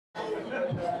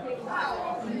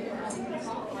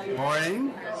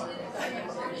Morning.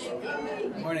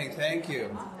 Morning, thank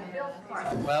you.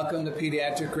 Welcome to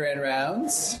Pediatric Grand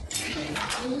Rounds.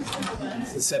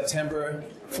 It's September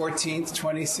 14th,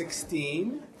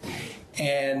 2016.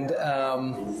 And I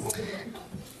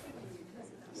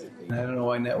don't know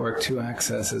why Network 2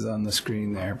 Access is on the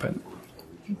screen there, but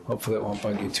hopefully it won't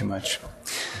bug you too much.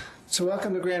 So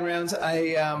welcome to Grand Rounds.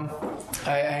 I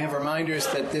have reminders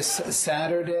that this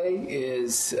Saturday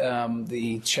is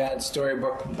the Chad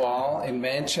Storybook Ball in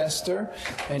Manchester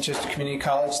Community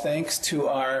College. Thanks to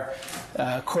our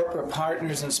corporate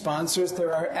partners and sponsors,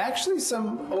 there are actually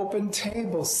some open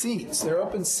table seats. There are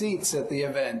open seats at the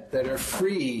event that are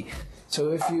free.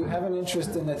 So if you have an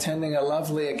interest in attending a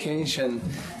lovely occasion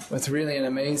with really an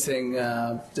amazing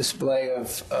display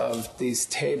of these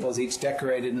tables, each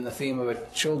decorated in the theme of a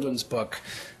children's book,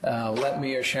 let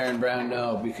me or Sharon Brown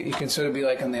know. You can sort of be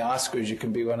like in the Oscars, you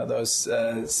can be one of those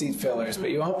seat fillers, but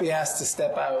you won't be asked to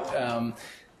step out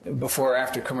before or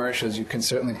after commercials. You can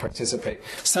certainly participate.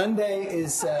 Sunday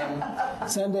is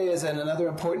another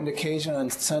important occasion.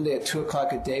 On Sunday at 2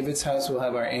 o'clock at David's house, we'll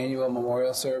have our annual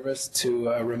memorial service to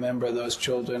remember those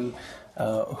children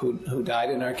who died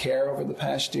in our care over the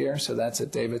past year. So that's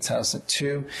at David's house at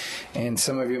 2. And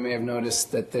some of you may have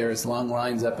noticed that there's long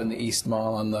lines up in the East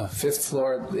Mall on the 5th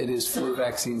floor. It is flu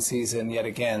vaccine season yet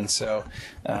again. So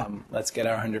let's get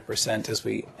our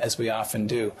 100% as we often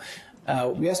do.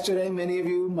 Yesterday, many of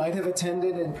you might have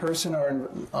attended in person or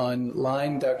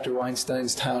online Dr.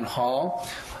 Weinstein's town hall.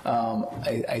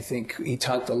 I think he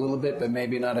talked a little bit, but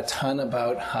maybe not a ton,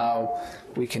 about how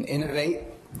we can innovate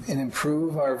and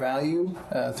improve our value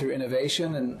through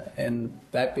innovation, and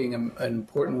that being an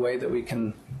important way that we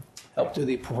can help do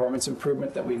the performance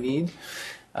improvement that we need.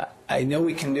 I know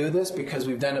we can do this because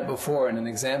we've done it before, and an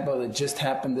example that just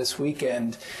happened this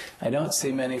weekend, I don't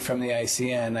see many from the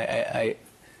ICN.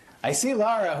 I see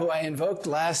Laura, who I invoked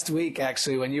last week,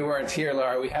 actually, when you weren't here,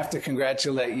 Laura. We have to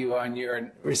congratulate you on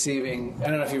your receiving, I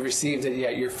don't know if you received it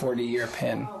yet, your 40-year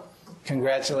pin.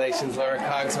 Congratulations, Laura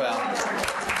Cogswell.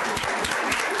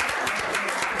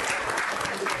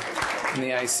 In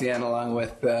the ICN, along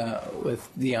with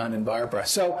Dion and Barbara.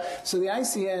 So the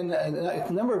ICN,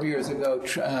 a number of years ago,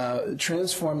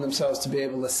 transformed themselves to be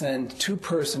able to send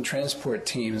 2-person transport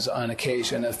teams on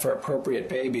occasion for appropriate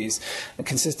babies,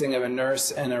 consisting of a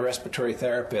nurse and a respiratory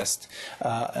therapist,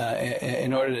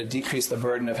 in order to decrease the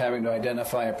burden of having to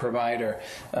identify a provider.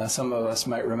 Some of us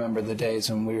might remember the days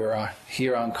when we were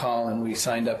here on call and we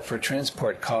signed up for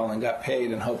transport call and got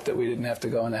paid and hoped that we didn't have to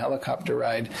go on a helicopter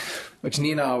ride, which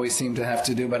Nina always seemed to have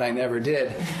to do, but I never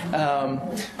did.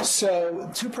 So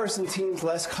 2-person teams,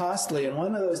 less costly, and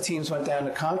one of those teams went down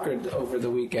to Concord over the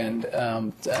weekend,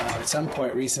 at some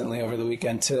point recently over the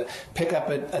weekend, to pick up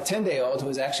a 10-day-old who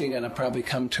was actually going to probably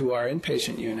come to our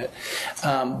inpatient unit.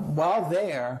 While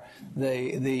there,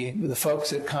 the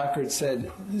folks at Concord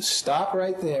said, stop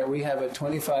right there. We have a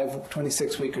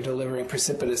 26-weeker delivering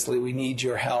precipitously. We need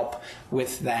your help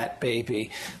with that baby.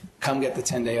 Come get the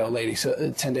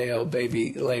 10-day-old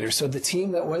baby later. So the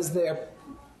team that was there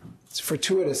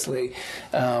fortuitously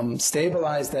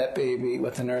stabilized that baby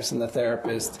with the nurse and the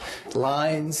therapist,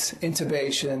 lines,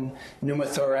 intubation,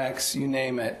 pneumothorax, you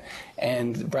name it,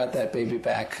 and brought that baby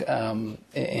back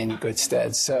in good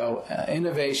stead. So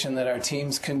innovation that our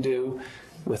teams can do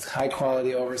with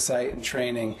high-quality oversight and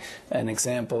training, an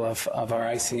example of our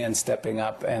ICN stepping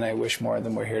up, and I wish more of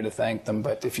them were here to thank them.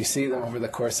 But if you see them over the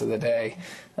course of the day,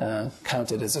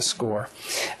 count it as a score.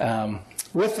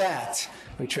 With that,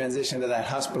 we transition to that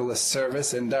hospitalist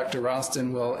service, and Dr.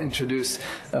 Ralston will introduce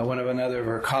another of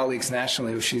her colleagues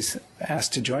nationally who she's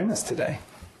asked to join us today.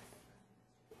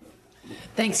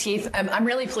 Thanks, Keith. I'm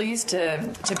really pleased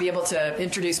to be able to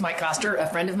introduce Mike Koster, a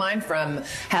friend of mine from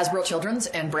Hasbro Children's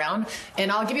and Brown. And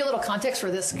I'll give you a little context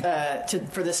for this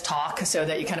talk so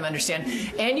that you kind of understand.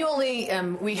 Annually,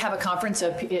 we have a conference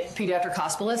of pediatric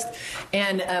hospitalists,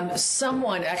 and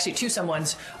two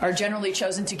someones are generally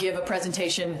chosen to give a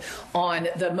presentation on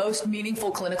the most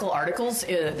meaningful clinical articles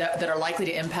that are likely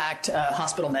to impact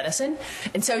hospital medicine.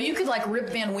 And so you could like Rip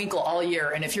Van Winkle all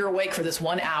year, and if you're awake for this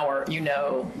 1 hour, you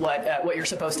know what you're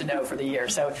supposed to know for the year.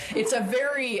 So it's a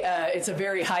very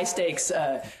high stakes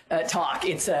talk.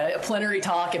 It's a plenary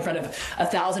talk in front of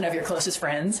 1,000 of your closest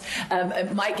friends.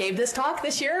 Mike gave this talk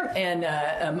this year,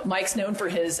 and Mike's known for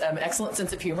his excellent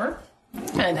sense of humor.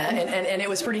 And it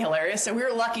was pretty hilarious. So we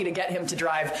were lucky to get him to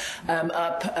drive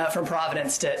up from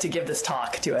Providence to give this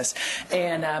talk to us.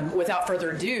 And without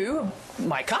further ado,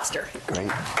 Mike Koster.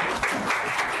 Great.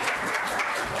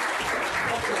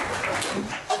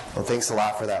 Well, thanks a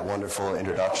lot for that wonderful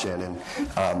introduction. And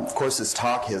of course, this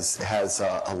talk has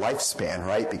a lifespan,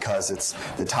 right? Because it's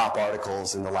the top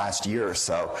articles in the last year or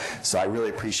so. So I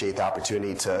really appreciate the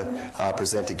opportunity to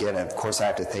present again. And of course, I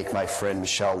have to thank my friend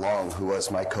Michelle Long, who was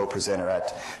my co-presenter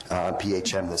at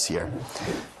PHM this year.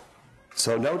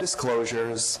 So no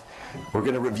disclosures. We're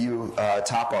going to review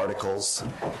top articles.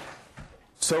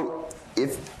 So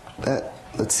if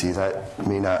let's see, that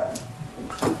may not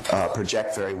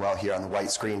project very well here on the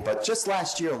white screen, but just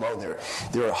last year alone there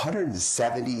were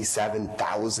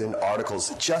 177,000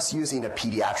 articles just using a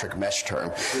pediatric mesh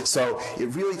term. So it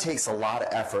really takes a lot of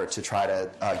effort to try to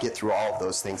get through all of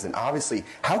those things. And obviously,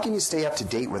 how can you stay up to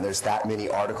date when there's that many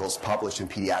articles published in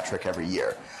pediatric every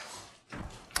year?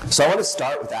 So I want to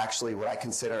start with actually what I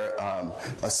consider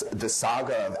the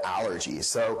saga of allergy.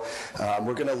 So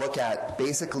we're going to look at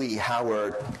basically how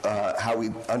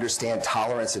we understand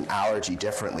tolerance and allergy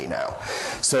differently now.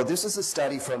 So this is a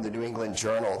study from the New England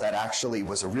Journal that actually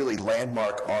was a really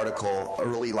landmark article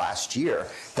early last year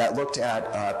that looked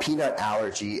at peanut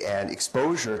allergy and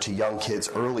exposure to young kids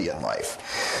early in life.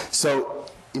 So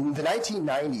in the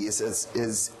 1990s,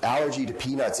 as allergy to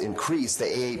peanuts increased, the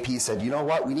AAP said, you know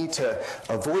what, we need to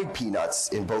avoid peanuts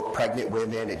in both pregnant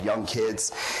women and young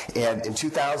kids. And in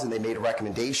 2000, they made a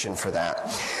recommendation for that.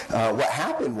 What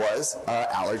happened was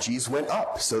allergies went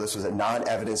up. So this was a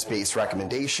non-evidence-based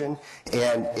recommendation.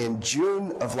 And in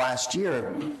June of last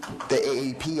year, the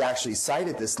AAP actually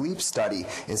cited this LEAP study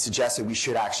and suggested we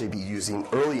should actually be using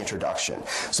early introduction.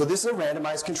 So this is a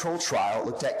randomized controlled trial. It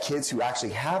looked at kids who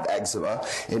actually have eczema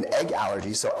and egg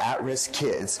allergy, so at-risk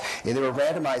kids, and they were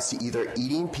randomized to either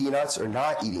eating peanuts or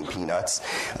not eating peanuts.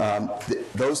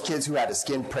 Those kids who had a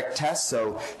skin prick test,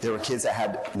 so there were kids that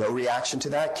had no reaction to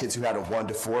that, kids who had a 1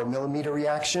 to 4 millimeter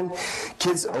reaction.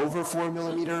 Kids over 4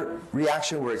 millimeter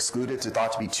reaction were excluded,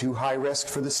 thought to be too high risk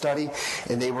for the study,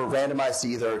 and they were randomized to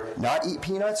either not eat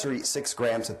peanuts or eat 6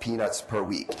 grams of peanuts per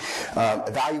week.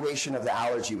 Evaluation of the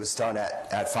allergy was done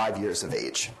at 5 years of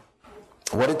age.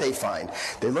 What did they find?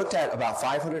 They looked at about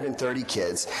 530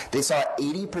 kids. They saw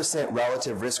 80%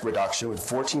 relative risk reduction with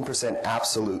 14%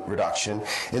 absolute reduction.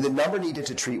 And the number needed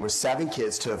to treat were 7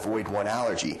 kids to avoid 1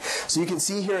 allergy. So you can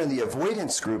see here in the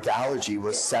avoidance group, the allergy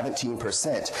was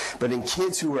 17%. But in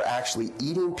kids who were actually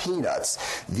eating peanuts,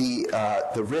 the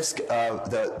risk of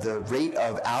the rate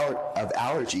of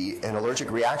allergy and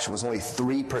allergic reaction was only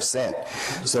 3%.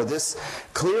 So this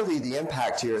clearly the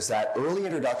impact here is that early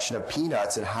introduction of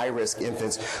peanuts in high-risk infants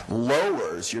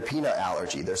lowers your peanut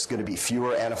allergy. There's going to be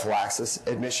fewer anaphylaxis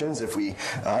admissions if we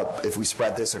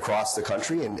spread this across the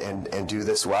country and do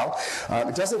this well.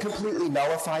 It doesn't completely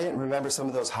nullify it. Remember, some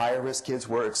of those higher risk kids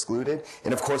were excluded,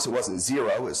 and of course it wasn't 0;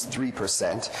 it was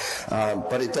 3%.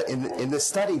 But in this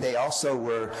study,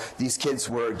 these kids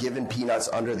were given peanuts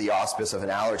under the auspice of an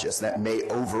allergist. That may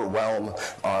overwhelm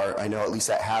I know at least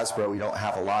at Hasbro we don't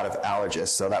have a lot of allergists,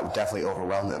 so that would definitely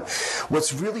overwhelm them.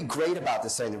 What's really great about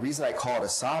this study, the reason I call it a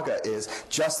saga, is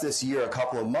just this year, a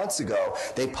couple of months ago,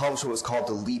 they published what was called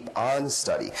the Leap On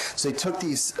study. So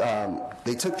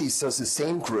so it's the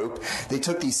same group, they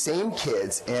took these same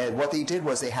kids, and what they did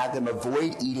was they had them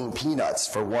avoid eating peanuts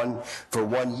for one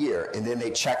year, and then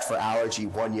they checked for allergy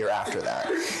 1 year after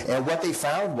that. And what they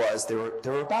found was there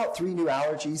were about 3 new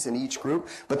allergies in each group,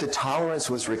 but the tolerance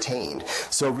was retained.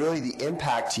 So really the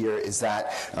impact here is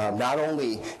that not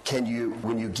only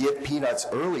when you give peanuts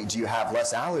early, do you have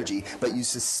less allergy, but you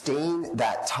sustain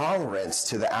that tolerance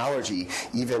to the allergy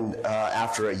even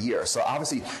after a year. So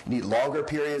obviously you need longer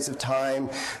periods of time.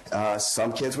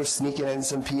 Some kids were sneaking in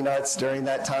some peanuts during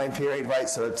that time period, right?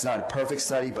 So it's not a perfect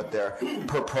study, but their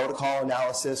per protocol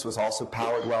analysis was also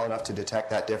powered well enough to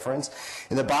detect that difference.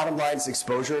 And the bottom line is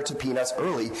exposure to peanuts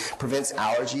early prevents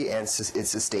allergy and it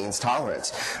sustains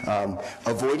tolerance.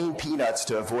 Avoiding peanuts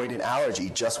to avoid an allergy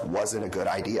just wasn't a good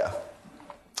idea.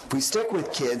 If we stick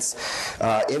with kids,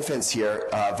 infants here,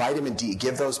 vitamin D,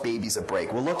 give those babies a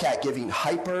break. We'll look at giving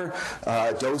hyper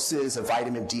doses of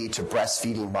vitamin D to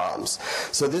breastfeeding moms.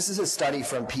 So this is a study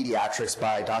from Pediatrics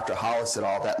by Dr. Hollis et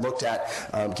al. That looked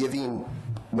at giving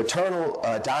maternal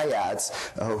dyads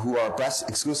who are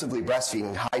exclusively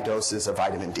breastfeeding high doses of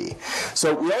vitamin D.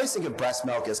 So we always think of breast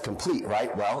milk as complete,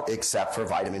 right? Well, except for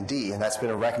vitamin D, and that's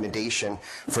been a recommendation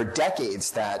for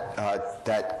decades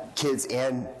that kids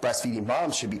and breastfeeding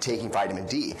moms should be taking vitamin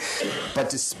D. But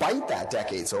despite that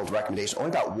decades-old recommendation,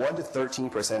 only about 1 to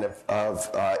 13%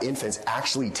 of infants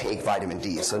actually take vitamin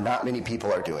D, so not many people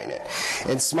are doing it.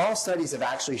 And small studies have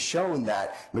actually shown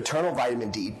that maternal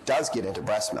vitamin D does get into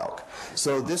breast milk.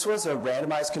 So So this was a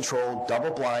randomized controlled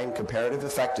double-blind comparative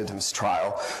effectiveness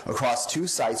trial across 2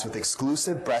 sites with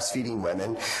exclusive breastfeeding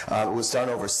women. It was done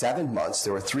over 7 months.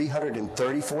 There were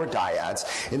 334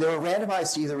 dyads, and they were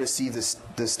randomized to either receive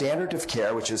the standard of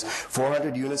care, which is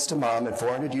 400 units to mom and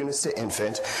 400 units to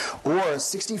infant, or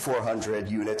 6,400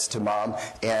 units to mom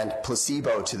and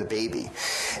placebo to the baby.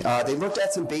 They looked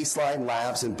at some baseline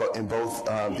labs in both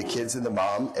the kids and the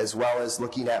mom, as well as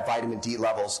looking at vitamin D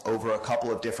levels over a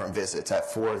couple of different visits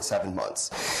at 4 and 7 months.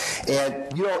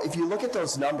 And, you know, if you look at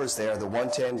those numbers there, the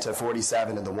 110 to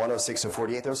 47 and the 106 to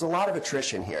 48, there was a lot of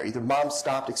attrition here. Either mom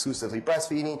stopped exclusively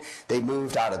breastfeeding, they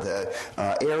moved out of the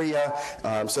area,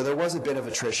 so there was a bit of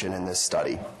attrition in this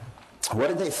study. What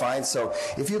did they find? So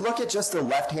if you look at just the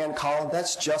left-hand column,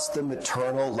 that's just the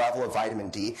maternal level of vitamin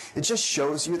D. It just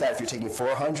shows you that if you're taking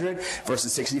 400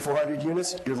 versus 6,400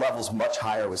 units, your level's much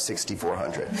higher with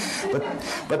 6,400.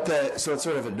 So it's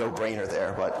sort of a no-brainer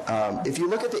there. But if you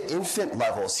look at the infant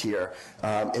levels here,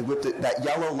 and with that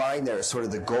yellow line there is sort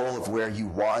of the goal of where you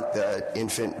want the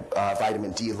infant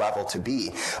vitamin D level to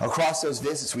be. Across those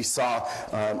visits, we saw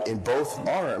in both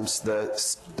arms the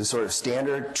sort of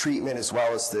standard treatment as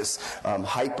well as this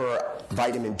hyper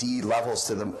vitamin D levels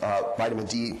to the vitamin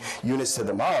D units to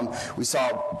the mom. We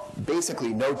saw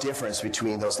basically no difference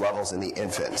between those levels in the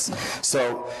infants.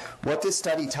 So what this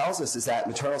study tells us is that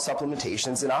maternal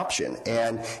supplementation is an option,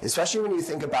 and especially when you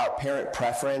think about parent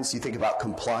preference, you think about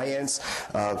compliance.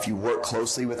 If you work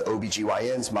closely with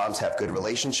OBGYNs, moms have good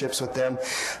relationships with them.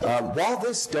 While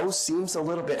this dose seems a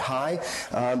little bit high,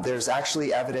 there's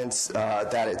actually evidence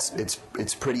that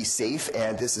it's pretty safe,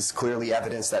 and this is clearly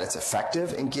evidence that it's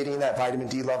effective in getting that vitamin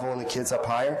D level in the kids up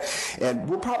higher. And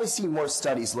we'll probably see more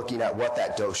studies looking at what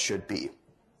that dose should be.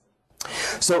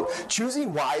 So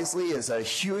choosing wisely is a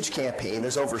huge campaign.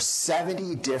 There's over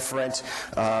 70 different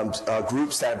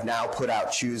groups that have now put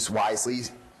out Choose Wisely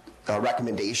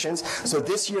recommendations. So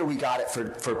this year we got it for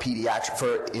pediatric,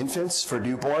 for infants, for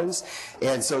newborns.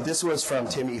 And so this was from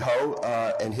Timmy Ho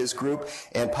and his group,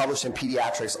 and published in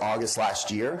Pediatrics August last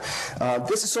year.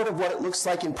 This is sort of what it looks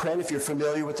like in print. If you're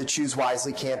familiar with the Choose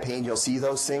Wisely campaign, you'll see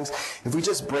those things. If we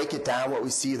just break it down, what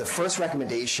we see, the first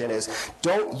recommendation is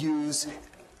don't use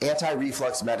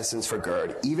anti-reflux medicines for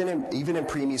GERD, even in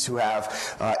preemies who have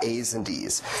A's and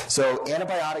D's. So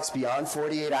antibiotics beyond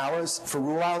 48 hours for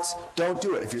rule-outs, don't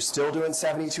do it. If you're still doing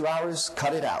 72 hours,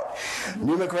 cut it out.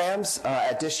 Pneumograms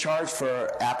at discharge for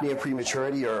apnea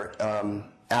prematurity or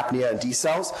apnea and D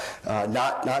cells,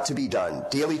 not to be done.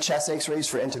 Daily chest x-rays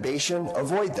for intubation,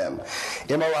 avoid them.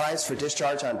 MRIs for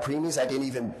discharge on preemies, I didn't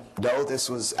even know this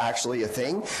was actually a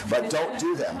thing, but don't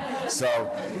do them.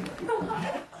 So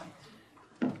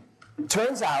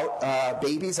turns out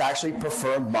babies actually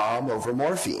prefer mom over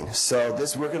morphine. So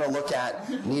we're going to look at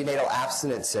neonatal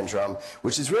abstinence syndrome,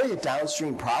 which is really a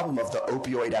downstream problem of the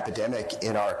opioid epidemic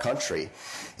in our country.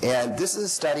 And this is a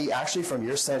study actually from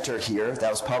your center here that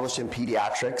was published in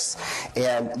Pediatrics,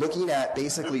 and looking at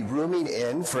basically rooming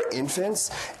in for infants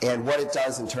and what it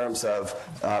does in terms of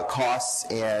costs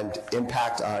and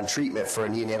impact on treatment for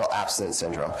neonatal abstinence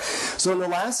syndrome. So in the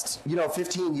last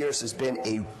 15 years, there's been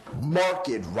a marked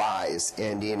rise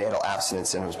in neonatal abstinence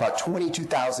syndrome. It's about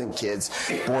 22,000 kids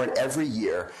born every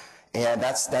year, and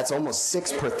that's almost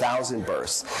 6 per 1,000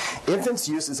 births.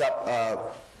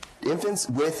 Infants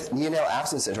with neonatal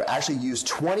abstinence syndrome actually use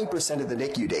 20% of the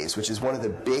NICU days, which is one of the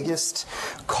biggest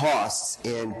costs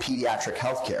in pediatric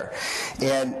healthcare.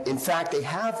 And in fact, they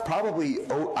have probably,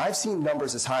 I've seen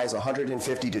numbers as high as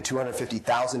 $150,000 to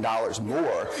 $250,000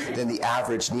 more than the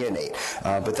average neonate.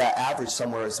 But that average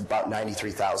somewhere is about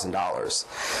 $93,000.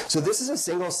 So this is a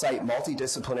single-site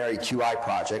multidisciplinary QI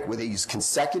project where they use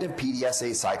consecutive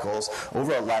PDSA cycles,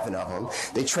 over 11 of them.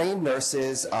 They train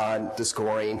nurses on the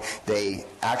scoring. They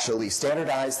actually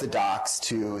standardize the docs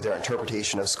to their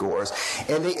interpretation of scores,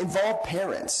 and they involve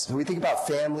parents. So we think about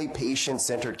family,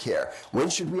 patient-centered care. When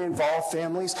should we involve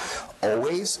families?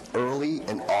 Always, early,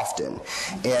 and often.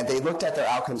 And they looked at their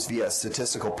outcomes via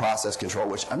statistical process control,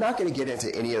 which I'm not going to get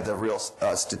into any of the real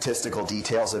statistical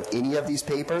details of any of these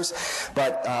papers,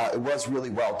 but it was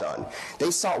really well done.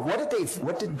 They saw, what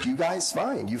did you guys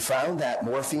find? You found that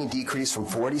morphine decreased from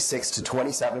 46 to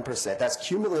 27%. That's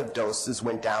cumulative doses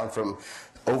went down from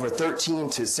over 13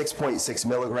 to 6.6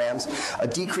 milligrams. A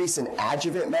decrease in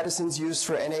adjuvant medicines used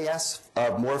for NAS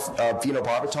of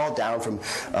phenobarbital, down from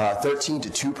 13 to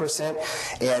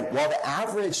 2%. And while the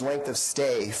average length of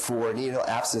stay for neonatal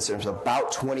abstinence syndrome is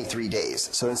about 23 days,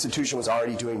 so the institution was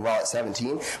already doing well at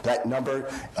 17, that number,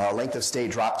 length of stay,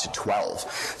 dropped to 12.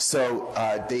 So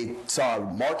they saw a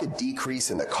marked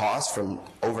decrease in the cost from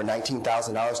over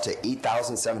 $19,000 to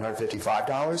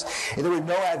 $8,755. And there were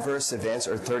no adverse events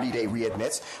or 30-day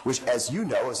readmits, which, as you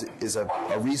know, is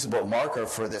a reasonable marker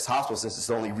for this hospital since it's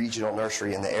the only regional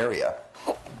nursery in the area.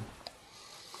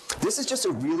 This is just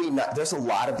a really there's a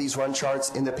lot of these run charts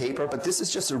in the paper, but this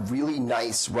is just a really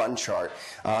nice run chart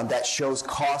that shows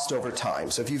cost over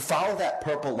time. So if you follow that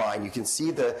purple line, you can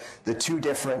see the two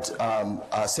different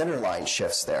center line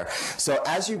shifts there. So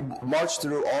as you march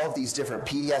through all of these different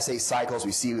PDSA cycles,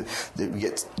 we see that we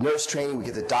get nurse training, we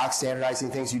get the doc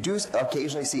standardizing things. You do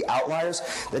occasionally see outliers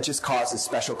that just causes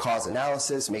special cause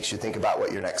analysis, makes you think about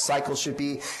what your next cycle should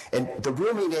be. And the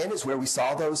rooming in is where we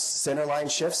saw those center line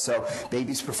shifts, so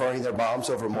babies preferring their moms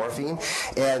over morphine.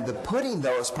 And the pudding,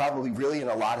 though, is probably really in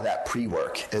a lot of that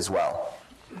pre-work as well.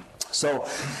 So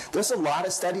there's a lot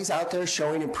of studies out there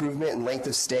showing improvement in length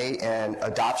of stay and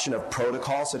adoption of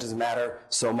protocols. So it doesn't matter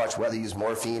so much whether you use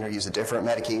morphine or use a different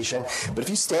medication. But if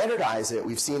you standardize it,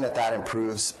 we've seen that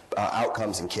improves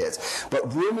outcomes in kids.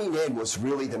 But rooming in was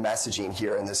really the messaging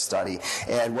here in this study.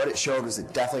 And what it showed was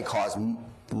it definitely caused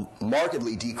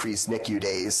markedly decreased NICU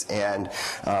days. And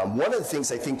one of the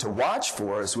things I think to watch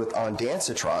for is with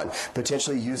ondansetron,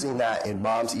 potentially using that in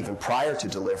moms even prior to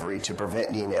delivery to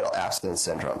prevent neonatal abstinence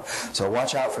syndrome. So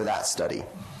watch out for that study.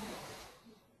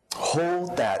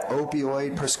 Hold that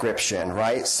opioid prescription,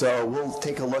 right? So we'll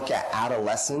take a look at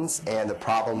adolescents and the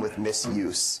problem with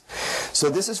misuse. So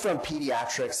this is from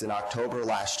Pediatrics in October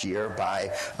last year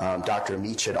by Dr.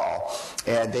 Meach et al.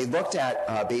 And they looked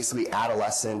at basically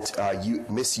adolescent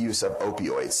misuse of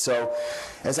opioids. So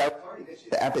as I already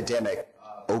mentioned, the epidemic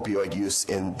opioid use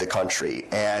in the country.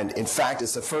 And in fact,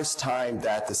 it's the first time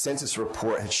that the census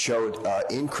report had showed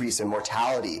increase in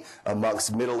mortality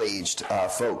amongst middle-aged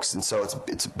folks. And so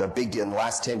it's a big deal. In the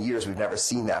last 10 years, we've never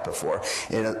seen that before.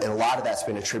 And a lot of that's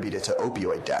been attributed to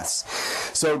opioid deaths.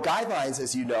 So guidelines,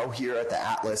 as you know, here at the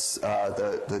Atlas,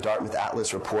 the Dartmouth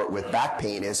Atlas report with back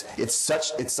pain is it's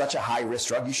such a high-risk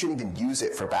drug, you shouldn't even use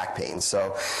it for back pain.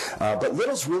 So, but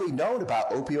little's really known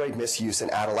about opioid misuse in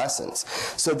adolescents.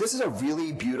 So this is a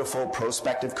really beautiful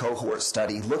prospective cohort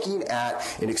study looking at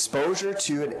an exposure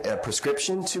to a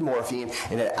prescription to morphine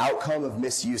and an outcome of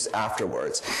misuse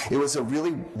afterwards. It was a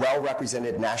really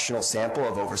well-represented national sample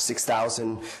of over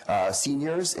 6,000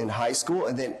 seniors in high school,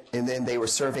 and then they were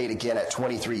surveyed again at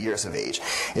 23 years of age.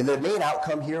 And the main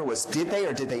outcome here was, did they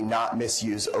or did they not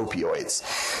misuse opioids?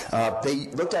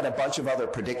 They looked at a bunch of other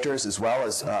predictors as well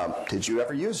as, did you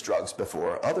ever use drugs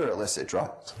before, other illicit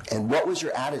drugs? And what was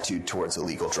your attitude towards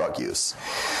illegal drug use?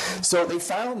 So they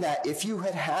found that if you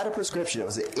had had a prescription, it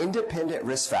was an independent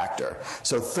risk factor.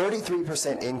 So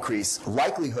 33% increase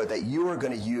likelihood that you were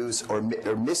going to use or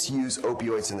misuse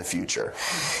opioids in the future.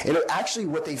 And actually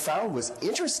what they found was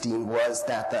interesting was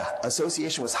that the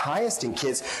association was highest in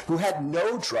kids who had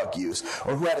no drug use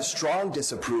or who had a strong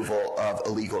disapproval of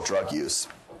illegal drug use.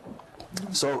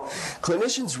 So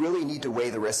clinicians really need to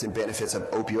weigh the risks and benefits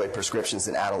of opioid prescriptions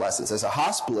in adolescents. As a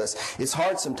hospitalist, it's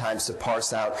hard sometimes to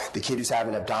parse out the kid who's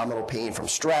having abdominal pain from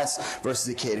stress versus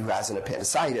the kid who has an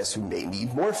appendicitis who may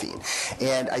need morphine.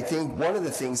 And I think one of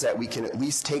the things that we can at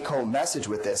least take home message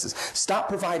with this is stop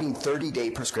providing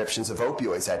 30-day prescriptions of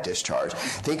opioids at discharge.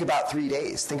 Think about 3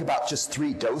 days. Think about just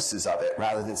 3 doses of it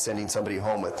rather than sending somebody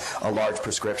home with a large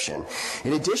prescription.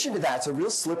 In addition to that, it's a real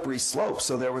slippery slope.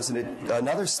 So there was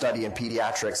another study in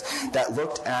Pediatrics that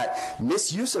looked at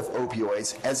misuse of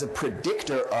opioids as a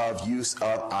predictor of use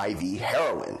of IV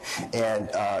heroin. And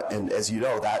as you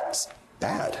know, that's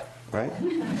bad, right?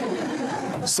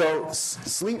 So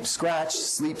sleep,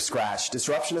 scratch,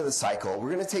 disruption of the cycle. We're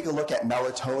going to take a look at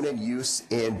melatonin use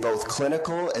in both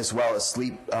clinical as well as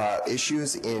sleep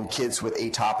issues in kids with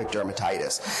atopic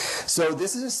dermatitis. So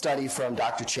this is a study from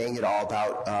Dr. Chang et al.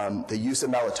 About the use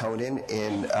of melatonin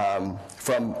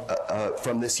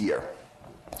from this year.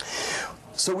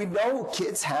 So we know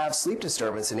kids have sleep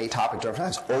disturbance in atopic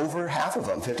dermatitis, over half of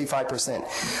them,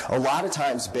 55%. A lot of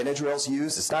times Benadryl's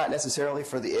used. It's not necessarily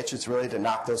for the itch, it's really to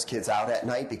knock those kids out at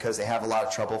night because they have a lot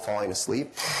of trouble falling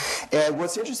asleep. And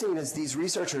what's interesting is these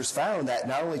researchers found that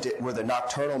not only were the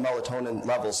nocturnal melatonin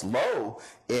levels low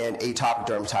in atopic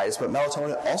dermatitis, but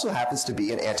melatonin also happens to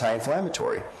be an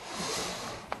anti-inflammatory.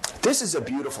 This is a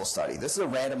beautiful study. This is a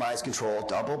randomized control,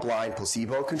 double-blind,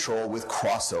 placebo-control with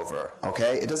crossover,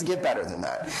 okay? It doesn't get better than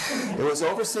that. It was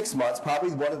over 6 months. Probably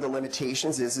one of the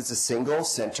limitations is it's a single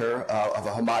center of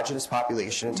a homogeneous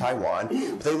population in Taiwan.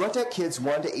 But they looked at kids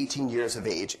 1 to 18 years of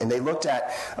age, and they looked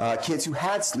at kids who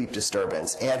had sleep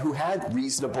disturbance and who had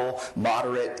reasonable,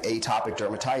 moderate atopic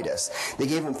dermatitis. They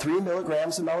gave them 3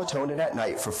 milligrams of melatonin at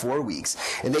night for 4 weeks,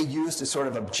 and they used a sort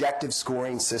of objective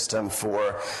scoring system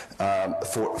for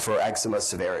eczema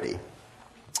severity.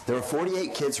 There were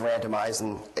 48 kids randomized,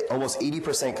 and almost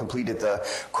 80% completed the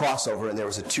crossover, and there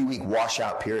was a 2-week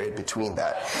washout period between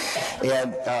that.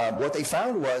 And what they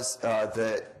found was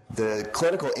the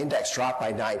clinical index dropped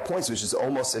by 9 points, which is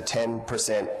almost a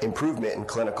 10% improvement in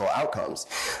clinical outcomes.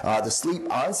 The sleep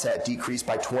onset decreased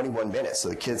by 21 minutes, so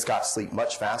the kids got sleep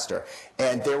much faster.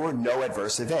 And there were no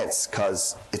adverse events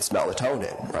because it's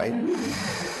melatonin, right?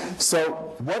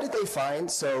 So what did they find?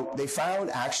 So they found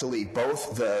actually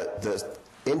both the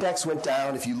index went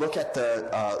down. If you look at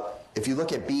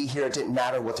B here, it didn't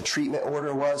matter what the treatment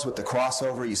order was. With the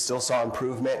crossover, you still saw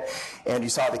improvement, and you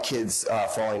saw the kids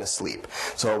falling asleep.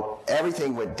 So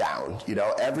everything went down. You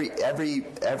know,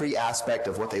 every aspect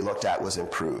of what they looked at was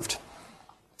improved.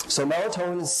 So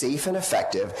melatonin is safe and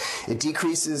effective. It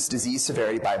decreases disease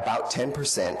severity by about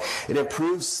 10%. It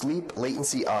improves sleep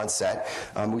latency onset.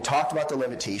 We talked about the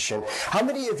limitation. How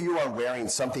many of you are wearing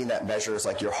something that measures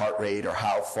like your heart rate or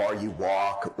how far you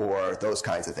walk or those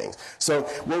kinds of things? So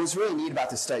what was really neat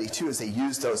about this study too is they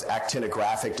used those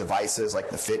actinographic devices like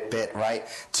the Fitbit, right,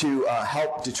 to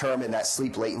help determine that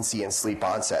sleep latency and sleep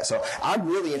onset. So I'm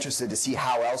really interested to see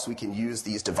how else we can use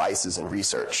these devices in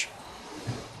research.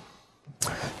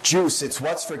 Juice, it's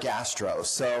what's for gastro.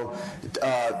 So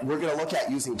we're going to look at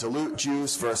using dilute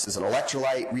juice versus an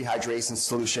electrolyte rehydration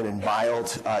solution and mild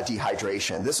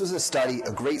dehydration. This was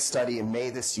a great study in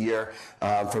May this year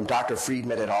from Dr.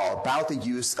 Friedman et al. About the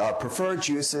use of preferred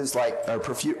juices like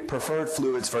preferred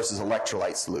fluids versus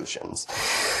electrolyte solutions.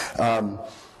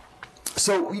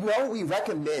 So we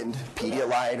recommend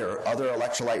Pedialyte or other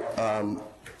electrolyte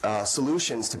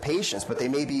solutions to patients, but they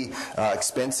may be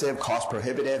expensive, cost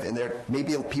prohibitive, and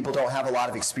maybe people don't have a lot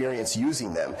of experience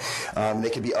using them. They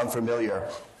can be unfamiliar.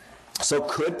 So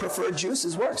could preferred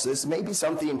juices work? So this may be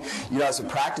something, as a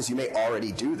practice, you may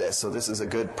already do this. So this is a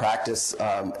good practice.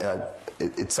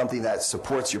 It's something that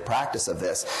supports your practice of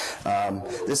this.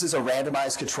 This is a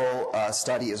randomized control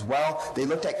study as well. They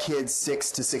looked at kids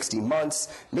 6 to 16 months,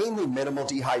 mainly minimal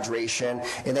dehydration,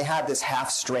 and they had this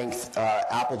half-strength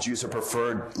apple juice or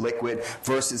preferred liquid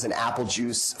versus an apple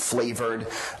juice flavored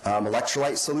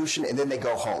electrolyte solution, and then they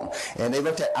go home. And they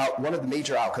looked at one of the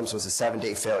major outcomes was a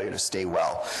 7-day failure to stay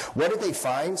well. What did they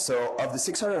find? So of the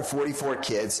 644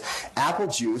 kids, apple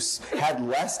juice had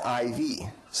less IV.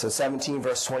 So 17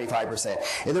 versus 25%.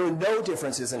 And there were no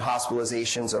differences in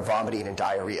hospitalizations or vomiting and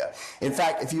diarrhea. In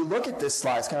fact, if you look at this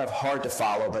slide, it's kind of hard to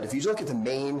follow, but if you look at the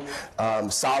main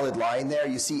solid line there,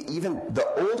 you see even the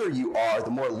older you are,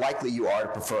 the more likely you are to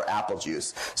prefer apple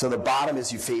juice. So the bottom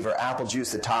is you favor apple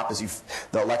juice, the top is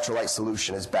the electrolyte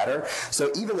solution is better. So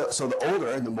the older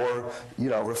and the more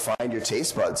refined your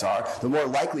taste buds are, the more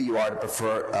likely you are to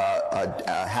prefer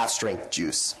a half-strength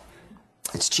juice.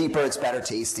 It's cheaper, it's better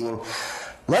tasting.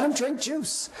 Let them drink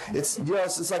juice. It's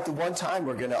like the one time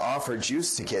we're going to offer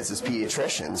juice to kids as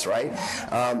pediatricians, right?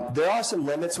 There are some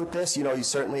limits with this.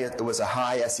 It was a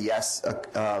high SES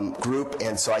group,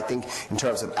 and so I think in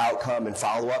terms of outcome and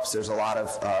follow-ups, there's a lot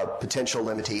of potential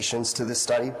limitations to this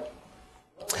study.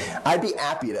 I'd be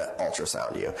happy to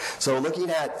ultrasound you. So looking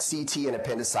at CT and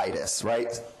appendicitis,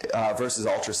 right, versus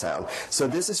ultrasound. So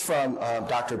this is from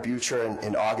Dr. Butcher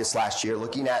in August last year,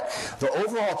 looking at the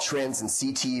overall trends in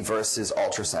CT versus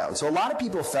ultrasound. So a lot of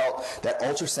people felt that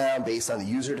ultrasound, based on the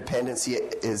user dependency,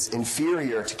 is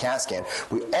inferior to CAT scan.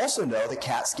 We also know that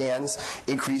CAT scans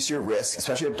increase your risk,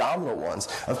 especially abdominal ones,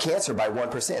 of cancer by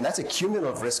 1%, and that's a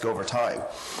cumulative risk over time.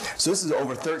 So this is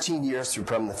over 13 years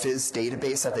from the FIS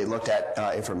database that they looked at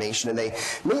information, and they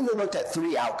mainly looked at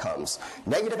 3 outcomes: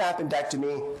 negative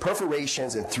appendectomy,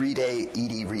 perforations, and 3-day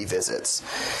ED revisits.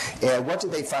 And what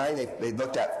did they find? They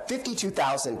looked at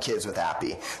 52,000 kids with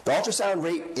API. The ultrasound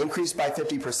rate increased by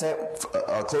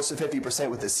 50%, close to 50%,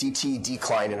 with the CT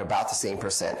decline in about the same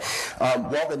percent.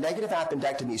 While the negative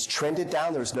appendectomies trended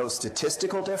down, there was no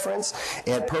statistical difference,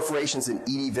 and perforations and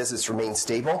ED visits remained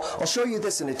stable. I'll show you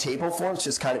this in a table form. It's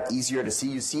just kind of easier to see.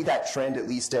 You see that trend, at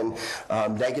least in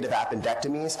negative appendectomies,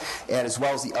 and as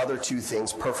well as the other 2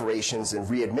 things, perforations and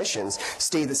readmissions,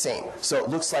 stay the same. So it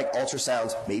looks like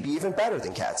ultrasounds may be even better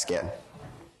than CAT scan.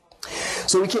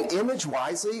 So we can image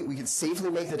wisely, we can safely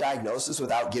make the diagnosis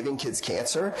without giving kids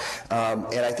cancer,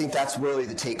 and I think that's really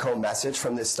the take-home message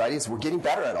from this study is we're getting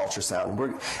better at ultrasound.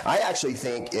 I actually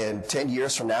think in 10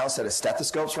 years from now, instead of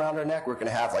stethoscopes around our neck, we're going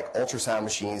to have like ultrasound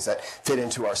machines that fit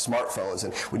into our smartphones,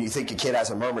 and when you think a kid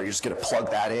has a murmur, you're just going to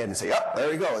plug that in and say, oh,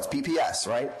 there you go, it's PPS,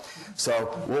 right?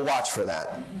 So we'll watch for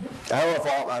that. I don't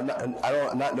know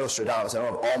if I'm not Nostradamus, I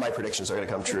don't know if all my predictions are going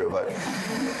to come true, but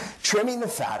trimming the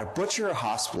fat, a butcher or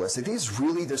hospitalist, I think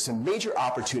there's some major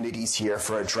opportunities here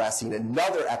for addressing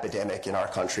another epidemic in our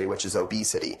country, which is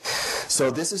obesity. So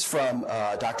this is from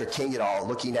Dr. King et al.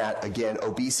 Looking at, again,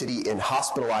 obesity in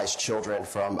hospitalized children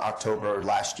from October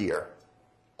last year.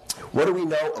 What do we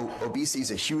know? Obesity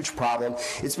is a huge problem.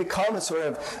 It's become a sort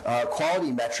of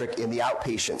quality metric in the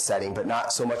outpatient setting, but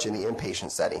not so much in the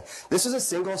inpatient setting. This is a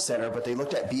single center, but they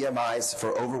looked at BMIs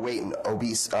for overweight and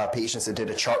obese patients and did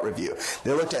a chart review.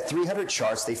 They looked at 300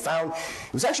 charts. They found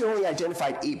it was actually only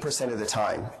identified 8% of the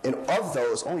time. And of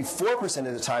those, only 4%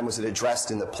 of the time was it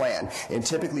addressed in the plan, and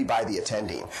typically by the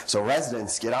attending. So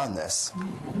residents, get on this.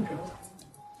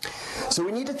 So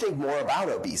we need to think more about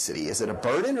obesity. Is it a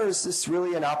burden, or is this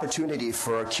really an opportunity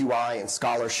for QI and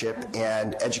scholarship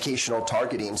and educational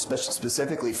targeting,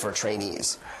 specifically for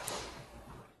trainees?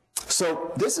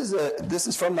 So this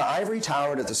is from the ivory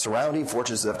tower to the surrounding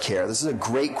fortresses of care. This is a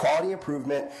great quality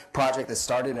improvement project that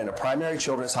started in a primary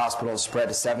children's hospital and spread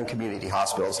to 7 community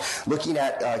hospitals, looking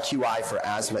at QI for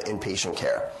asthma inpatient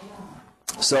care.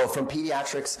 So from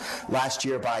Pediatrics last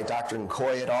year by Dr.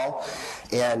 Nkoy et al.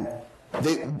 And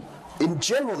in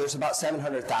general, there's about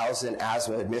 700,000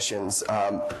 asthma admissions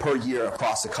per year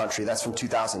across the country. That's from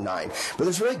 2009. But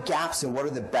there's really gaps in what are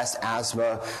the best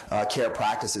asthma care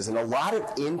practices. And a lot of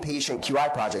inpatient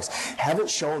QI projects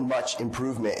haven't shown much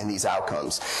improvement in these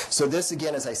outcomes. So this,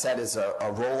 again, as I said, is a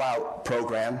rollout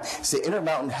program. It's the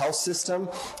Intermountain Health System,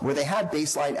 where they had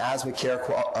baseline asthma care,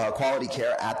 quality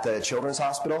care at the Children's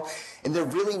Hospital. And there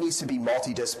really needs to be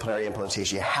multidisciplinary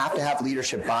implementation. You have to have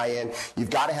leadership buy-in.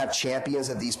 You've got to have champions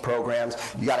of these programs.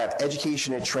 You got to have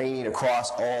education and training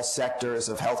across all sectors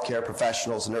of healthcare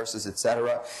professionals, nurses, et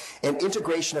cetera, and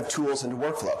integration of tools into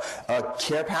workflow. A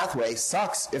care pathway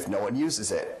sucks if no one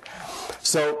uses it.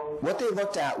 So what they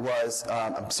looked at was,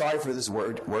 I'm sorry for this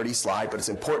wordy slide, but it's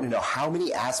important to know how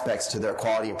many aspects to their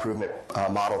quality improvement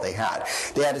model they had.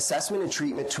 They had assessment and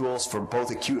treatment tools for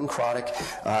both acute and chronic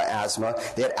asthma.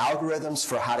 They had algorithms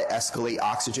for how to escalate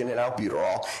oxygen and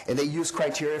albuterol, and they used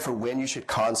criteria for when you should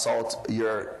consult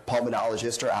your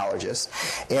pulmonologist or allergist.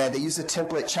 And they used a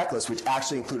template checklist, which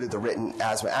actually included the written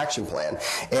asthma action plan.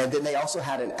 And then they also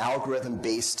had an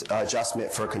algorithm-based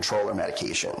adjustment for controller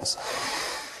medications.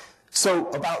 So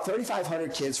about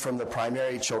 3,500 kids from the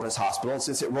primary children's hospital, and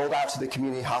since it rolled out to the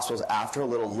community hospitals after, a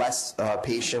little less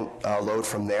patient load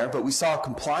from there, but we saw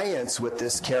compliance with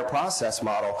this care process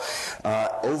model,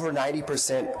 over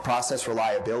 90% process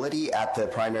reliability at the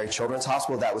primary children's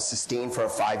hospital that was sustained for a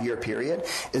 5-year period,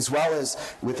 as well as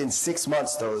within 6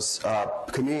 months those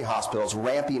community hospitals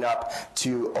ramping up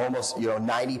to almost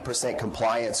 90%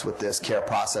 compliance with this care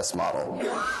process model.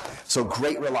 So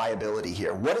great reliability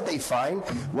here. What did they find?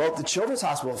 Well, the Children's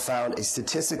Hospital found a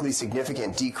statistically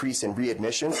significant decrease in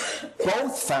readmissions.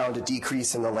 Both found a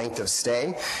decrease in the length of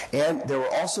stay, and there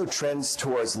were also trends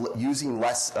towards using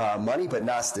less money, but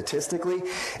not statistically.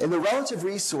 And the relative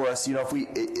resource, if we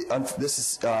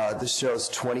this shows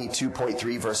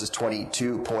 22.3 versus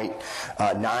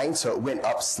 22.9, so it went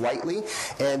up slightly.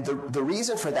 And the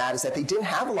reason for that is that they didn't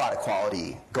have a lot of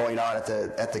quality going on at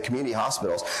the community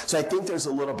hospitals. So I think there's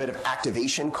a little bit of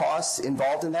activation costs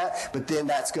involved in that, but then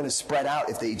that's going to spread out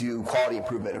if they do quality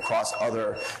improvement across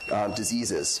other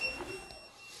diseases.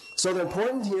 So the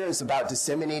important here is about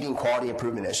disseminating quality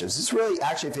improvement initiatives. This is really,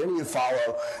 actually, if any of you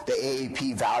follow the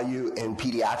AAP value in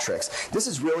pediatrics, this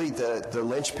is really the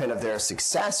linchpin of their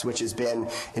success, which has been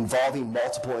involving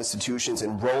multiple institutions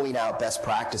and rolling out best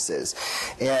practices.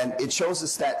 And it shows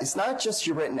us that it's not just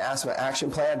your written asthma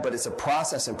action plan, but it's a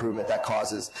process improvement that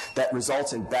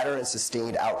results in better and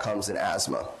sustained outcomes in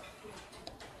asthma.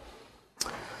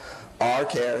 Our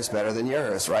care is better than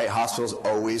yours, right? Hospitals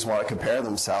always want to compare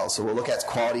themselves. So we'll look at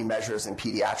quality measures in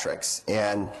pediatrics.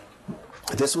 And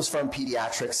this was from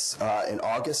Pediatrics in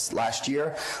August last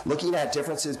year, looking at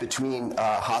differences between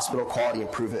hospital quality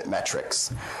improvement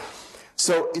metrics.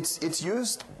 So it's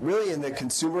used really in the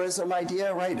consumerism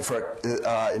idea, right? For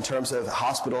in terms of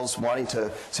hospitals wanting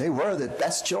to say we're the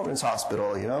best children's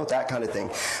hospital, that kind of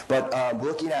thing. But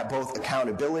looking at both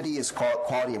accountability as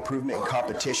quality improvement and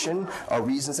competition are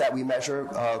reasons that we measure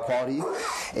quality.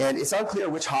 And it's unclear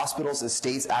which hospitals and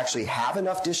states actually have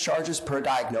enough discharges per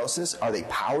diagnosis. Are they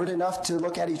powered enough to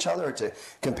look at each other or to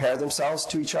compare themselves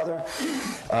to each other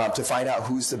to find out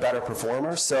who's the better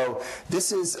performer? So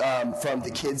this is from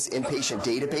the Kids Inpatient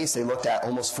Database. They looked at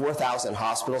almost 4,000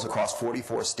 hospitals across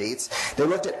 44 states. They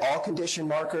looked at all condition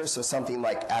markers, so something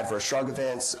like adverse drug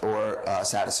events or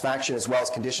satisfaction, as well as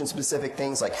condition-specific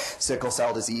things like sickle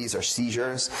cell disease or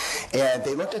seizures. And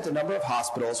they looked at the number of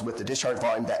hospitals with the discharge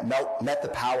volume that met the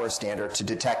power standard to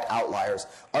detect outliers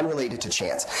unrelated to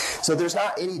chance. So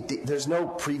there's no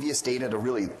previous data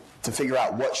to figure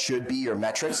out what should be your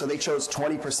metric. So they chose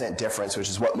 20% difference, which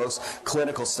is what most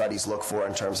clinical studies look for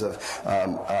in terms of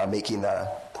making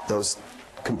those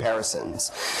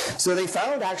comparisons. So they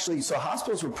found so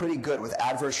hospitals were pretty good with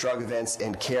adverse drug events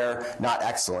and care not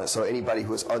excellent, so anybody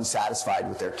who was unsatisfied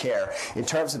with their care, in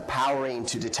terms of powering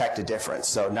to detect a difference.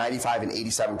 So 95 and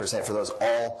 87% for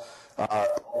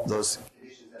those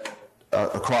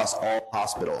across all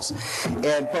hospitals.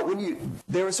 But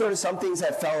there were sort of some things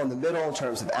that fell in the middle in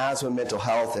terms of asthma, mental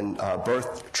health, and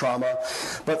birth trauma.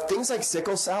 But things like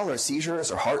sickle cell or seizures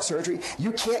or heart surgery,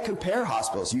 you can't compare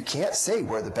hospitals. You can't say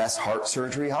we're the best heart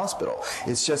surgery hospital.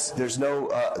 It's just there's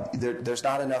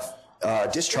not enough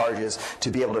discharges to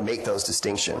be able to make those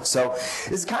distinctions. So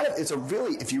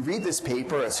if you read this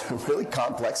paper, it's a really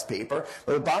complex paper,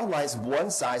 but the bottom line is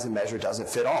one size and measure doesn't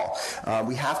fit all.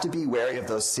 We have to be wary of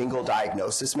those single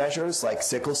diagnosis measures like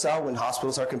sickle cell when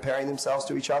hospitals are comparing themselves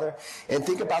to each other, and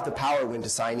think about the power when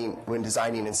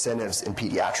designing incentives in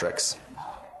pediatrics.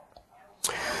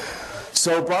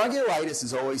 So bronchiolitis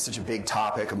is always such a big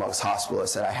topic amongst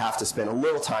hospitalists that I have to spend a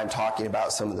little time talking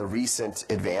about some of the recent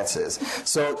advances.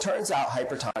 So it turns out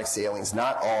hypertonic saline is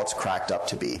not all it's cracked up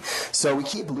to be. So we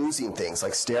keep losing things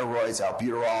like steroids,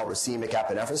 albuterol, racemic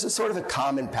epinephrine. This is sort of a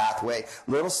common pathway.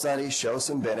 Little studies show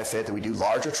some benefit, and we do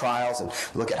larger trials and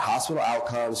look at hospital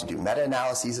outcomes, we do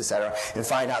meta-analyses, et cetera, and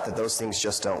find out that those things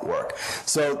just don't work.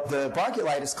 So the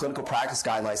bronchiolitis clinical practice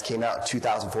guidelines came out in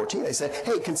 2014. They said,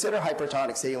 hey, consider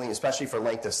hypertonic saline, especially for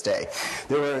length of stay.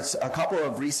 There was a couple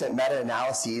of recent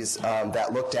meta-analyses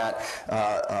that looked at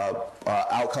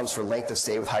outcomes for length of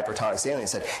stay with hypertonic saline and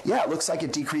said, yeah, it looks like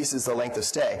it decreases the length of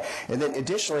stay. And then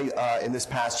additionally, in this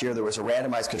past year, there was a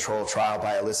randomized controlled trial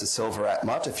by Alyssa Silver at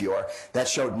Montefiore that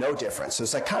showed no difference. So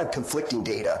it's like kind of conflicting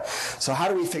data. So how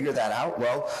do we figure that out?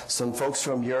 Well, some folks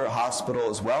from your hospital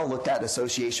as well looked at an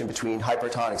association between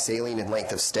hypertonic saline and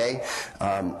length of stay,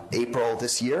 April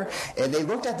this year, and they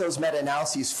looked at those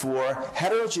meta-analyses for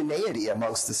heterogeneity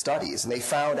amongst the studies. And they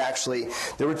found actually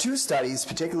there were two studies,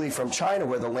 particularly from China,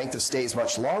 where the length of stay is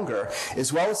much longer,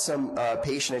 as well as some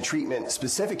patient and treatment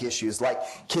specific issues like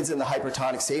kids in the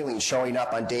hypertonic saline showing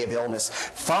up on day of illness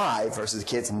 5 versus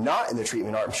kids not in the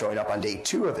treatment arm showing up on day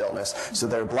 2 of illness, so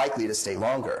they're likely to stay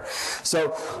longer.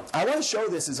 So I want to show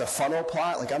this as a funnel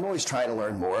plot. Like, I'm always trying to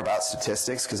learn more about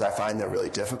statistics because I find they're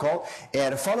really difficult.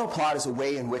 And a funnel plot is a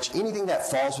way in which anything that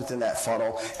falls within that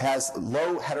funnel has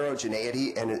low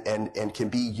heterogeneity and can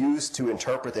be used to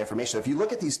interpret the information. If you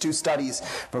look at these two studies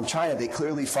from China, they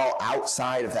clearly fall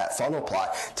outside of that funnel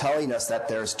plot, telling us that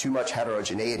there's too much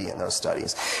heterogeneity in those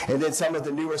studies. And then some of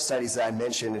the newer studies that I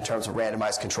mentioned in terms of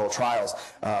randomized controlled trials,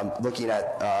 looking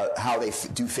at how they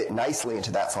do fit nicely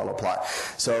into that funnel plot.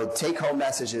 So take-home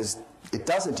message is, it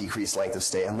doesn't decrease length of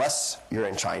stay unless you're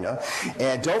in China.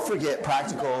 And don't forget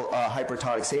practical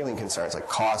hypertonic saline concerns like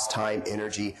cost, time,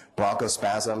 energy,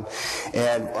 bronchospasm.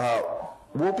 And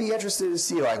we'll be interested to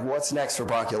see what's next for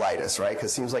bronchiolitis, right?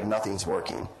 Because it seems like nothing's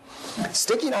working.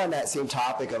 Sticking on that same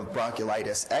topic of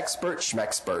bronchiolitis, expert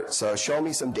schmexpert. So show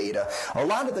me some data. A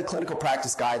lot of the clinical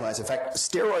practice guidelines, in fact,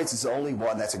 steroids is the only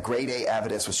one that's a grade A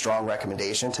evidence with strong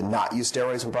recommendation to not use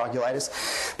steroids with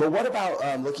bronchiolitis. But what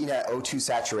about looking at O2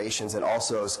 saturations and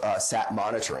also SAT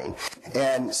monitoring?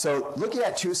 And so looking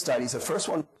at two studies, the first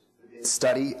one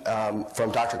study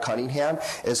from Dr. Cunningham,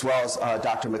 as well as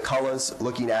Dr. McCullough's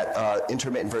looking at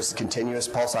intermittent versus continuous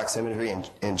pulse oximetry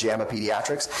in JAMA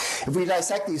Pediatrics. If we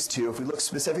dissect these two, if we look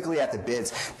specifically at the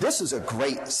bids, this is a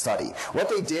great study. What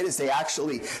they did is they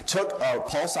actually took a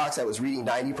pulse ox that was reading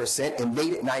 90% and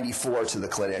made it 94 to the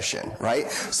clinician, right?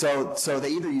 So they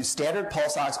either used standard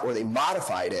pulse ox or they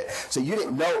modified it. So you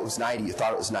didn't know it was 90, you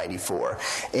thought it was 94.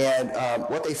 And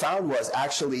what they found was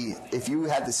actually if you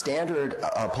had the standard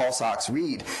pulse ox docs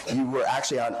read, you were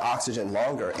actually on oxygen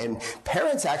longer. And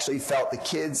parents actually felt the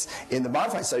kids in the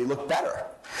modified study looked better.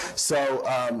 So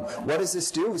what does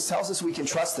this do? It tells us we can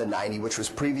trust the 90, which was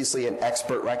previously an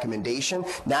expert recommendation.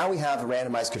 Now we have a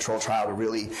randomized controlled trial to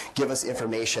really give us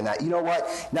information that, you know what,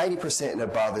 90% and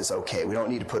above is okay. We don't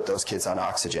need to put those kids on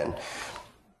oxygen.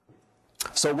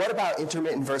 So what about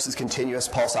intermittent versus continuous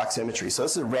pulse oximetry? So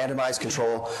this is a randomized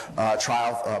control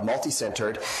trial,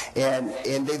 multi-centered, and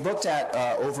they looked at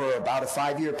over about a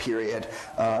 5-year period,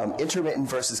 intermittent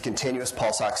versus continuous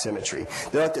pulse oximetry.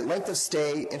 They looked at length of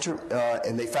stay,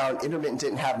 and they found intermittent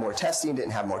didn't have more testing,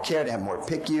 didn't have more care, didn't have more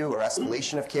PICU or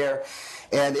escalation of care.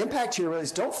 And the impact here really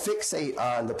is don't fixate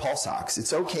on the pulse ox.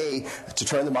 It's okay to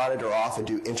turn the monitor off and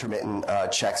do intermittent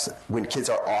checks when kids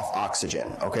are off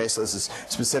oxygen. Okay, so this is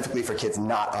specifically for kids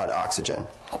not on oxygen.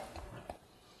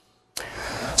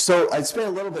 So I spent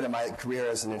a little bit of my career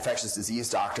as an infectious disease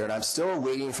doctor, and I'm still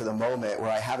waiting for the moment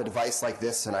where I have a device like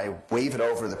this and I wave it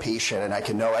over the patient and I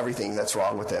can know everything that's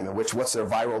wrong with them and what's their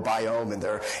viral biome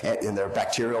and their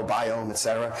bacterial biome, et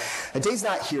cetera. The day's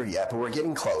not here yet, but we're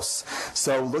getting close.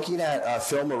 So looking at a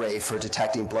film array for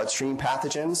detecting bloodstream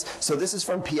pathogens. So this is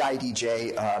from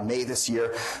PIDJ, May this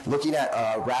year, looking at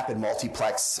rapid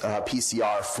multiplex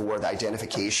PCR for the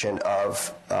identification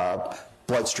of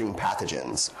bloodstream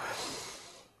pathogens.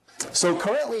 So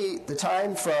currently, the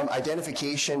time from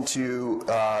identification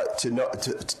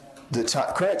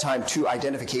current time to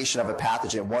identification of a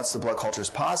pathogen once the blood culture is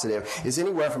positive is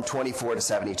anywhere from 24 to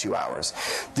 72 hours.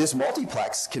 This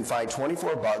multiplex can find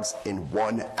 24 bugs in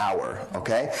 1 hour,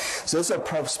 okay? So this is a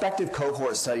prospective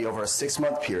cohort study over a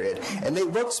 6-month period, and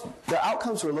the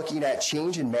outcomes were looking at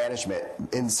change in management,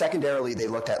 and secondarily, they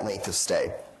looked at length of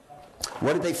stay.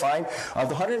 What did they find? Of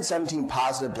the 117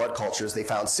 positive blood cultures, they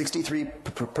found 63%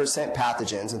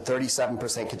 pathogens and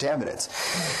 37% contaminants.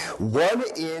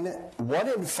 One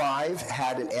in 5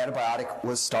 had an antibiotic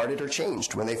was started or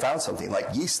changed when they found something, like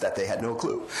yeast that they had no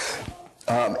clue.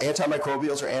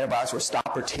 Antimicrobials or antibiotics were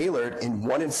stopped or tailored in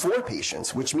 1 in 4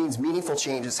 patients, which means meaningful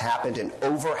changes happened in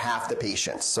over half the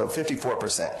patients, so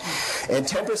 54%. And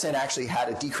 10% actually had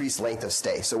a decreased length of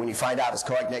stay. So when you find out it's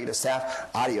coag negative staph,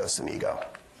 adios amigo.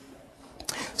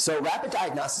 So rapid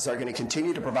diagnostics are going to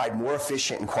continue to provide more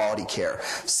efficient and quality care.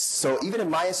 So even in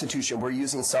my institution, we're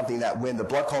using something that when the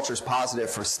blood culture is positive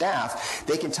for staph,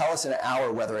 they can tell us in an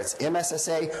hour whether it's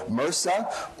MSSA,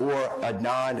 MRSA, or a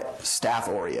non-staph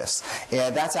aureus.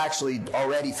 And that's actually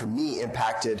already, for me,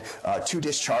 impacted 2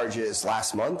 discharges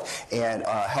last month and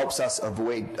helps us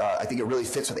avoid, I think it really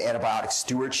fits with antibiotic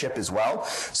stewardship as well.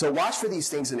 So watch for these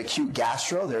things in acute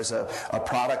gastro. There's a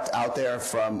product out there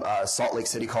from Salt Lake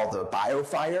City called the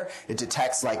BioFire. It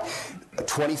detects like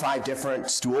 25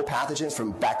 different stool pathogens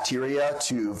from bacteria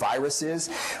to viruses.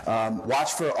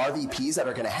 Watch for RVPs that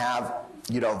are going to have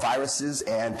viruses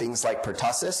and things like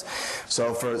pertussis.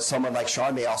 So for someone like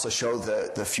Sean, may also show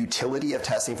the futility of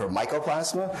testing for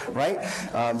mycoplasma,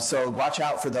 right? So watch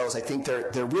out for those. I think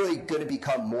they're really going to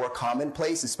become more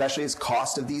commonplace, especially as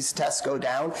cost of these tests go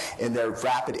down and their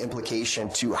rapid implication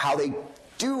to how they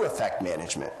do affect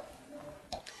management.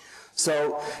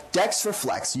 So Dex for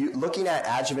Flex, looking at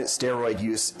adjuvant steroid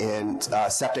use in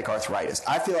septic arthritis.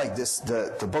 I feel like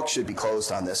the book should be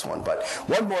closed on this one, but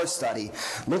one more study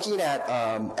looking at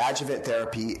adjuvant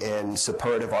therapy in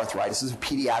suppurative arthritis. This is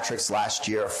Pediatrics last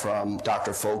year from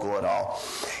Dr. Fogel et al.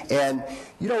 And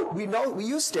we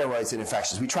use steroids in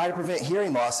infections. We try to prevent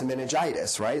hearing loss and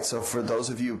meningitis, right? So for those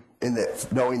of you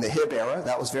knowing the HIB era,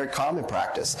 that was very common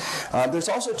practice. There's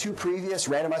also 2 previous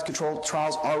randomized controlled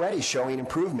trials already showing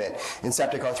improvement in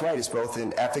septic arthritis, both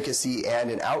in efficacy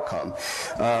and in outcome.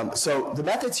 So the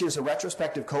methods here is a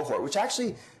retrospective cohort, which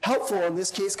actually helpful in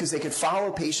this case because they could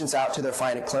follow patients out to their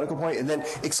final clinical point and then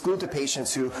exclude the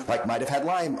patients who might have had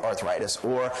Lyme arthritis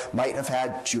or might have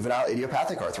had juvenile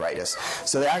idiopathic arthritis.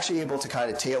 So they're actually able to kind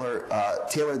of tailor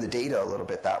the data a little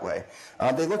bit that way.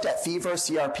 They looked at fever,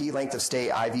 CRP, length of stay,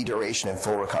 IV duration, and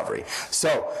full recovery.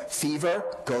 So fever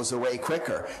goes away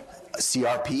quicker.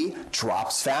 CRP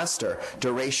drops faster.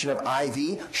 Duration of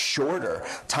IV shorter.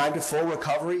 Time to full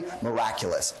recovery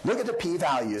miraculous. Look at the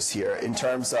p-values here in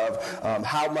terms of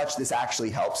how much this actually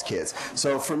helps kids.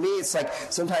 So for me, it's like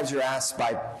sometimes you're asked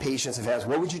by patients and families,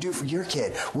 what would you do for your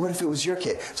kid? What if it was your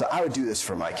kid? So I would do this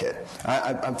for my kid.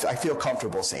 I feel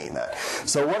comfortable saying that.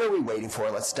 So what are we waiting for?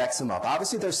 Let's dex them up.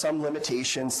 Obviously, there's some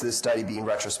limitations to this study being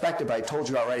retrospective, but I told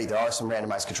you already there are some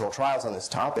randomized controlled trials on this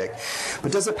topic.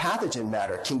 But does a pathogen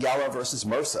matter? Kingella versus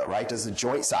MRSA, right? Does the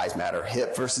joint size matter?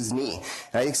 Hip versus knee?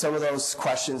 And I think some of those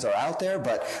questions are out there,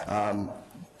 but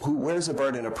where's the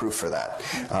burden of proof for that?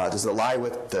 Does it lie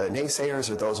with the naysayers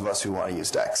or those of us who want to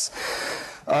use DEX?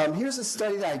 Here's a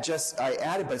study that I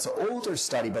added, but it's an older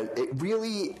study, but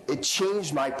it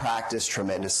changed my practice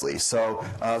tremendously. So,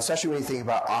 especially when you think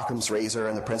about Occam's razor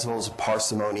and the principles of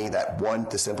parsimony, that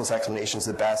the simplest explanation is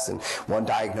the best, and one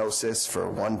diagnosis for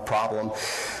one problem.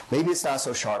 Maybe it's not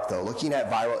so sharp though. Looking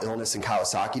at viral illness and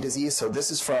Kawasaki disease. So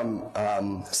this is from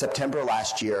September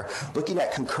last year, looking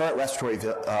at concurrent respiratory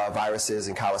viruses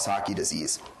and Kawasaki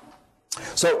disease.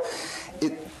 So,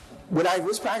 when I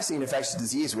was practicing infectious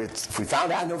disease, we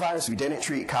found adenovirus, we didn't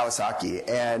treat Kawasaki,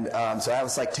 and so that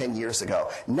was like 10 years ago.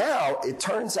 Now, it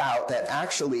turns out that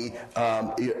actually,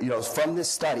 from this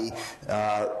study,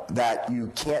 that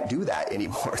you can't do that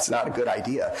anymore. It's not a good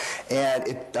idea. And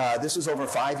this was over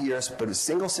 5 years, but it was a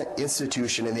single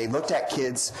institution, and they looked at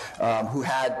kids who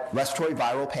had respiratory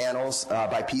viral panels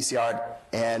by PCR,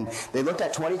 and they looked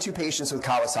at 22 patients with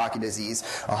Kawasaki disease.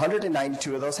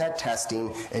 192 of those had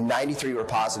testing, and 93 were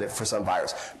positive for some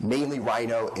virus, mainly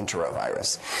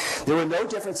rhinoenterovirus. There were no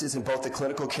differences in both the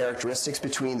clinical characteristics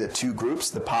between the two groups,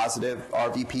 the positive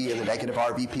RVP and the negative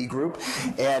RVP group.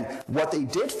 And what they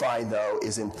did find, though,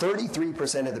 is in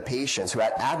 33% of the patients who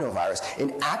had adenovirus,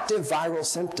 in active viral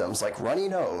symptoms like runny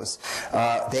nose,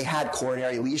 they had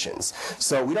coronary lesions.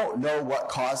 So we don't know what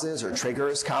causes or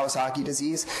triggers Kawasaki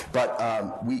disease, but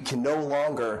we can no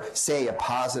longer say a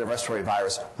positive respiratory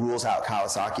virus rules out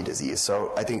Kawasaki disease.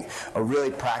 So I think a really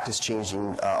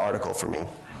practice-changing article for me.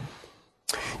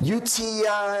 UT,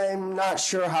 I'm not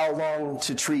sure how long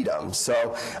to treat them.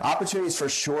 So opportunities for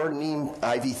shortening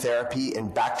IV therapy in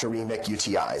bacteremic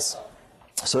UTIs.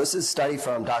 So this is a study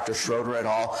from Dr. Schroeder et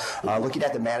al. Looking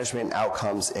at the management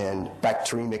outcomes in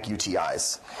bacteremic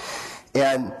UTIs.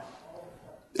 And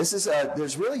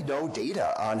there's really no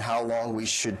data on how long we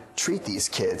should treat these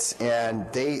kids. And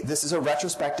this is a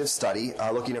retrospective study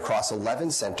looking across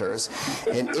 11 centers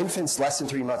in infants less than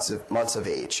 3 months of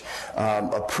age.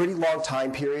 A pretty long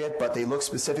time period, but they look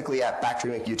specifically at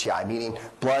bacteremic UTI, meaning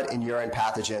blood and urine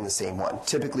pathogen, the same one,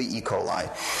 typically E. coli.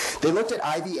 They looked at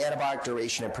IV antibiotic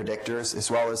duration and predictors, as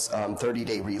well as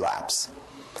 30-day relapse.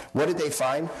 What did they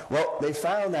find? Well, they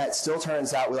found that it still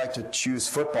turns out we like to choose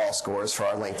football scores for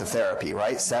our length of therapy,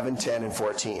 right? 7, 10, and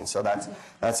 14. So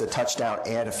that's a touchdown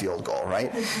and a field goal,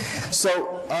 right?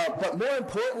 So, but more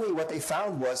importantly, what they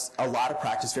found was a lot of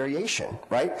practice variation,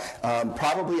 right?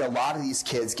 Probably a lot of these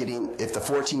kids if the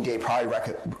 14-day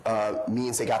probably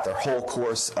means they got their whole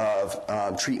course of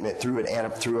treatment through an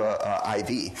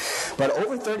IV. But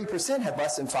over 30% had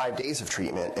less than 5 days of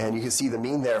treatment, and you can see the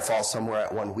mean there falls somewhere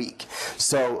at 1 week.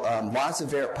 So lots of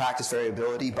practice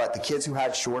variability, but the kids who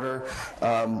had shorter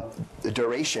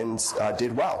durations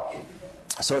did well.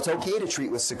 So it's okay to treat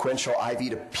with sequential IV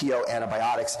to PO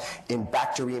antibiotics in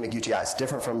bacteremic UTIs,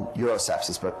 different from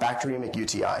urosepsis, but bacteremic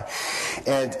UTI.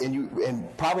 And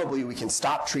probably we can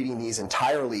stop treating these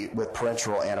entirely with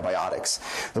parenteral antibiotics.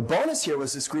 The bonus here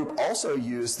was this group also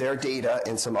used their data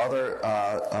and some other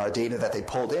data that they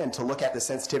pulled in to look at the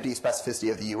sensitivity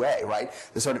specificity of the UA, right?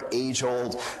 The sort of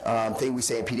age-old thing we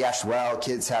say in pediatrics, well,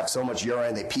 kids have so much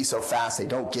urine, they pee so fast, they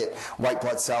don't get white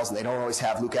blood cells, and they don't always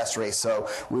have leukoesterase. So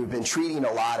we've been treating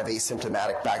a lot of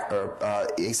asymptomatic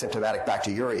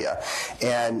bacteriuria.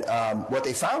 And what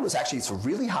they found was actually it's a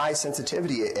really high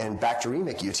sensitivity in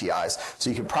bacteremic UTIs, so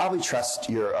you can probably trust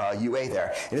your UA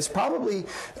there. And it's probably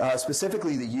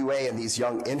specifically the UA in these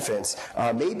young infants,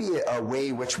 maybe a way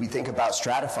in which we think about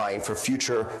stratifying for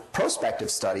future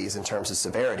prospective studies in terms of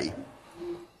severity.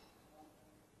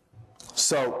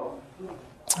 So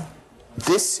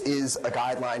this is a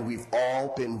guideline we've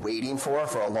all been waiting for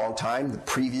a long time,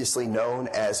 previously known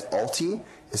as ALTI.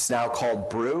 It's now called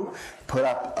BREW. Put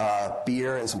up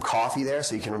beer and some coffee there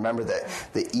so you can remember that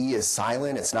the E is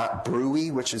silent. It's not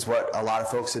brewy, which is what a lot of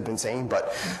folks have been saying,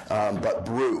 but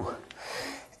BREW.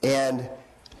 And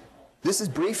this is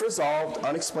brief resolved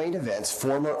unexplained events,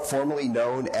 formerly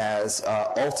known as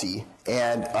ALTI,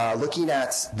 and looking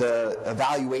at the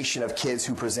evaluation of kids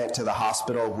who present to the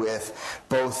hospital with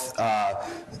both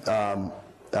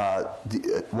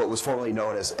what was formerly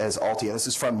known as ALTI, and this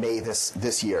is from May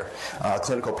this year,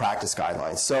 clinical practice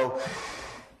guidelines. So,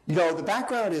 you know, the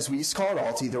background is we used to call it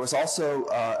ALTI. There was also,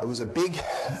 it was a big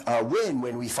win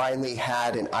when we finally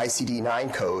had an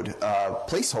ICD-9 code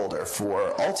placeholder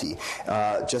for ALTI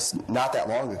just not that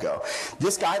long ago.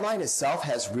 This guideline itself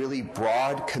has really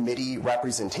broad committee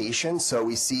representation, so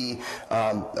we see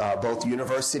both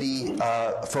university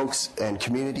folks and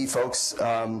community folks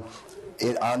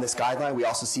on this guideline. We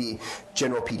also see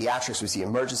general pediatrics, we see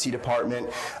emergency department,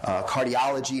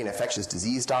 cardiology and infectious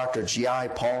disease doctor, GI,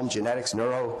 palm, genetics,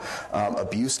 neuro,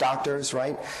 abuse doctors,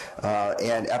 right,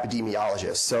 and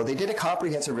epidemiologists. So they did a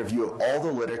comprehensive review of all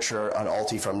the literature on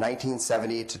ALTI from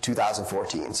 1970 to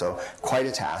 2014, so quite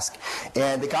a task.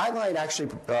 And the guideline actually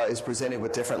is presented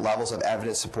with different levels of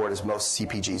evidence support, as most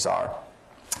CPGs are.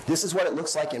 This is what it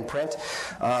looks like in print.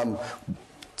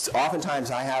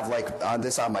 Oftentimes I have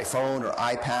this on my phone or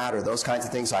iPad or those kinds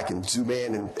of things, so I can zoom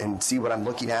in and see what I'm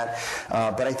looking at.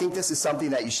 But I think this is something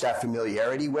that you should have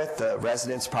familiarity with. The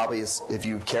residents probably, if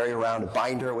you carry around a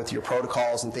binder with your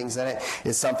protocols and things in it,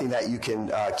 is something that you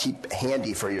can keep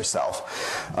handy for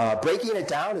yourself. Breaking it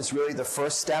down is really the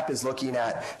first step, is looking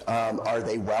at, are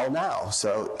they well now?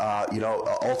 So,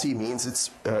 ULTI means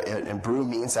and BRU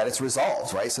means that it's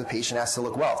resolved, right? So the patient has to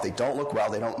look well. If they don't look well,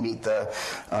 they don't meet the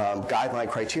guideline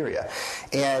criteria.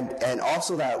 And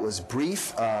also that it was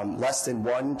brief, less than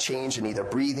one change in either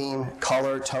breathing,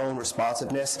 color, tone,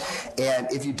 responsiveness. And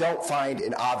if you don't find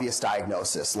an obvious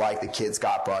diagnosis, like the kid's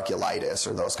got bronchiolitis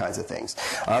or those kinds of things,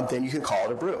 then you can call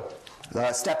it a BRU.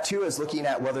 Step 2 is looking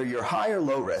at whether you're high or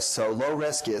low risk. So low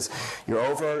risk is you're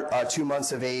over 2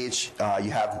 months of age.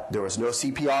 There was no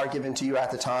CPR given to you at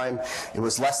the time. It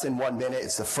was less than 1 minute.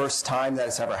 It's the first time that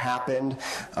it's ever happened.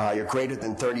 You're greater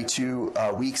than 32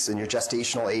 weeks in your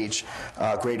gestational age,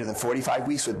 greater than 45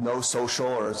 weeks with no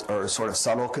social or sort of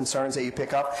subtle concerns that you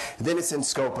pick up. And then it's in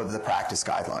scope of the practice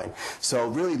guideline. So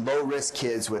really low risk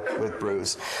kids with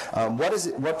BRUs.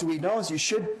 What do we know is you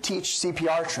should teach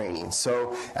CPR training.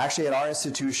 So actually at our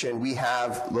institution, we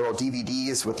have little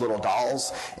DVDs with little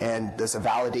dolls, and there's a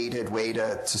validated way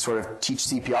to sort of teach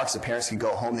CPR, because the parents can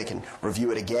go home, they can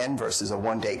review it again versus a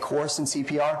one-day course in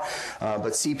CPR.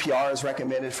 But CPR is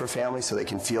recommended for families so they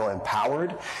can feel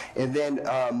empowered. And then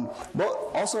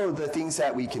also the things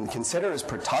that we can consider is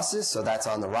pertussis, so that's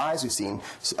on the rise. We've seen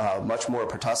much more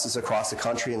pertussis across the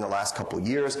country in the last couple of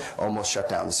years, almost shut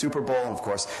down the Super Bowl, and of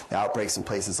course the outbreaks in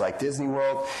places like Disney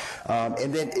World.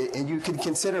 And you can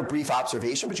consider brief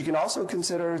observation, but you can also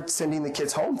consider sending the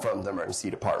kids home from the emergency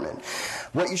department.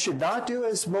 What you should not do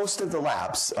is most of the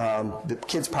labs. The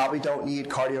kids probably don't need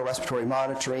cardiorespiratory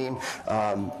monitoring,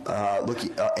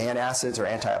 antacids or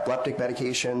anti-epileptic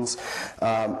medications,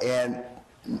 and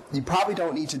you probably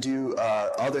don't need to do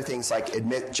other things like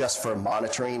admit just for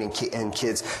monitoring in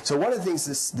kids. So one of the things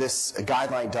this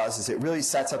guideline does is it really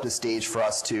sets up the stage for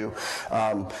us to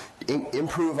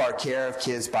improve our care of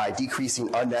kids by decreasing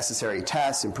unnecessary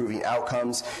tests, improving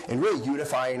outcomes, and really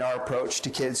unifying our approach to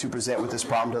kids who present with this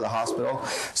problem to the hospital.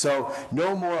 So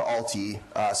no more ALTI,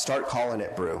 start calling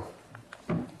it BRU.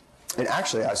 And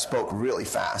actually, I spoke really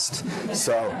fast,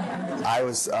 so I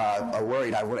was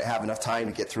worried I wouldn't have enough time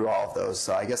to get through all of those.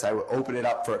 So I guess I would open it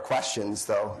up for questions,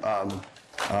 though. I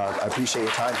appreciate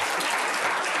your time.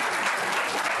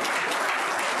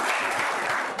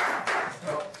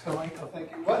 So Michael,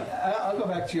 thank you. I'll go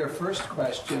back to your first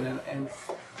question, and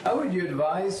how would you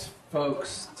advise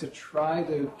folks to try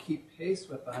to keep pace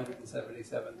with the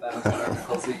 177,000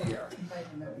 articles a year,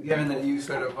 given that you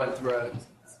sort of went through it?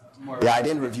 Yeah, I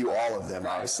didn't review all of them,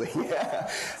 obviously. Yeah.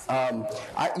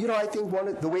 I think one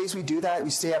of the ways we do that,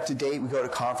 we stay up to date. We go to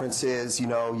conferences.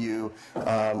 One of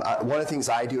the things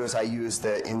I do is I use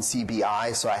the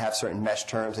NCBI, so I have certain mesh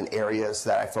terms and areas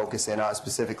that I focus in on,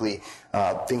 specifically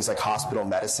things like hospital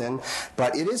medicine.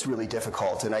 But it is really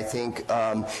difficult, and I think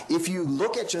if you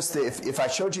look at just if I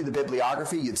showed you the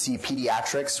bibliography, you'd see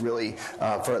pediatrics really,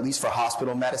 at least for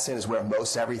hospital medicine, is where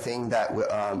most everything that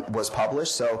was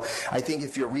published. So I think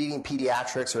if you're reading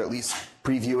pediatrics, or at least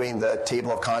previewing the table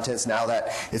of contents now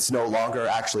that it's no longer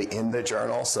actually in the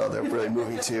journal, so they're really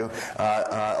moving to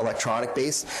electronic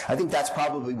base. I think that's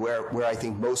probably where I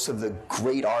think most of the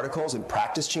great articles and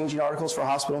practice-changing articles for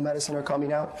hospital medicine are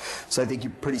coming out. So I think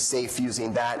you're pretty safe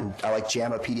using that, and I like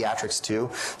JAMA Pediatrics too.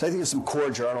 So I think there's some core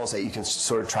journals that you can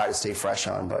sort of try to stay fresh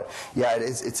on. But yeah,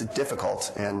 it's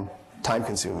difficult and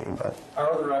time-consuming. But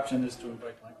our other option is to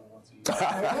invite Michael once a year.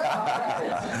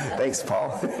 Thanks,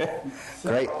 Paul.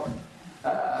 Great.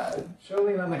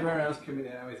 Charlene on the Grand Rounds Committee,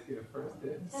 I always give first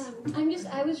dibs.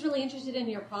 I was really interested in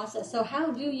your process. So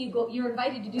how do you go? You're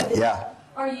invited to do this. Yeah.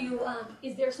 Are you?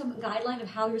 Is there some guideline of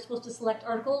how you're supposed to select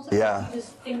articles? Yeah. You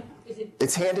just think,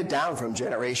 It's handed down from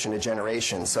generation to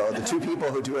generation. So the two people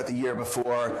who do it the year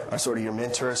before are sort of your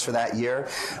mentors for that year.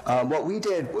 What we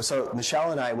did, so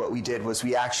Michelle and I, what we did was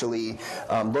we actually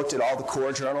looked at all the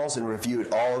core journals and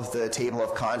reviewed all of the table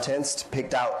of contents,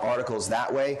 picked out articles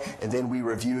that way, and then we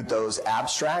reviewed those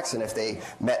abstracts. And if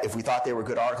we thought they were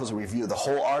good articles, we reviewed the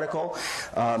whole article.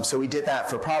 So we did that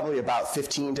for probably about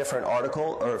 15 different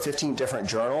different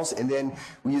journals. And then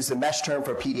we use the mesh term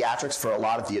for pediatrics for a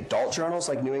lot of the adult journals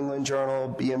like New England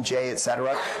Journal, BMJ, et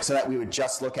cetera, so that we would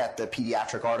just look at the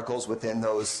pediatric articles within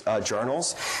those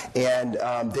journals. And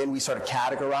then we sort of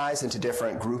categorize into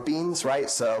different groupings, right?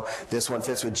 So this one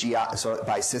fits with GI, so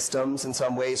by systems in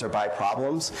some ways or by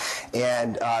problems.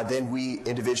 And then we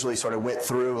individually sort of went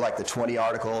through like the 20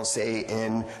 articles, say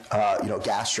in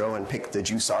gastro, and picked the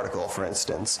juice article, for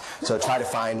instance. So try to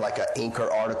find like an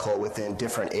anchor article within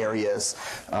different areas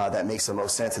that makes the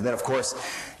most sense. And then of course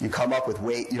you come up with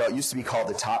it used to be called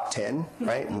the top 10,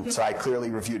 right? And so I clearly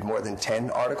reviewed more than 10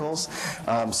 articles.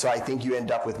 So I think you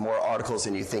end up with more articles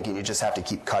than you think, and you just have to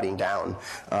keep cutting down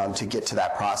to get to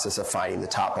that process of finding the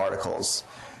top articles.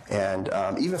 And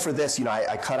even for this,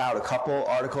 I cut out a couple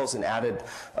articles and added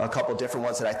a couple different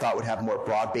ones that I thought would have more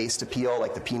broad-based appeal,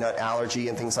 like the peanut allergy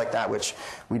and things like that, which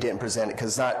we didn't present because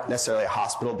it's not necessarily a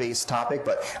hospital-based topic,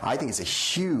 but I think it's a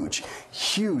huge,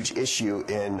 huge issue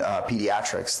in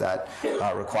pediatrics that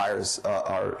requires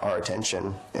our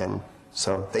attention. And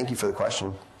so thank you for the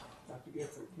question.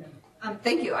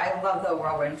 Thank you. I love the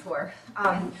whirlwind tour.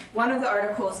 One of the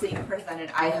articles that you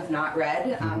presented I have not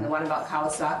read, the one about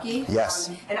Kawasaki. Yes.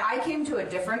 And I came to a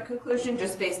different conclusion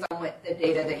just based on what the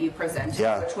data that you presented,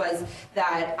 which was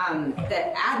that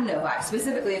that adenovirus,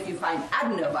 specifically if you find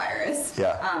adenovirus,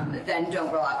 then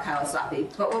don't rule out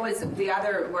Kawasaki. But what was the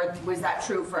other, was that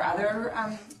true for other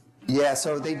Yeah,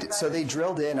 so they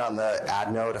drilled in on the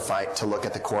adeno to look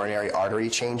at the coronary artery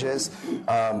changes.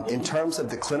 In terms of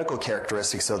the clinical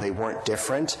characteristics, so they weren't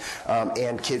different,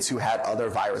 and kids who had other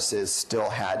viruses still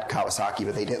had Kawasaki,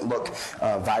 but they didn't look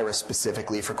virus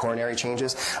specifically for coronary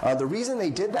changes. The reason they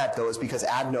did that, though, is because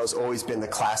adeno's always been the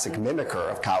classic mimicker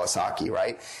of Kawasaki,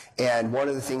 right? And one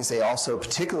of the things they also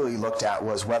particularly looked at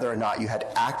was whether or not you had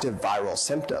active viral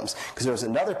symptoms, because there was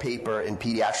another paper in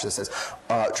Pediatrics that says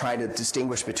trying to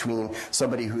distinguish between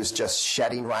somebody who's just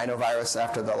shedding rhinovirus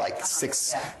after the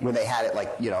when they had it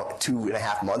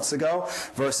 2.5 months ago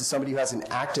versus somebody who has an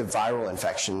active viral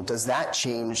infection. Does that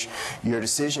change your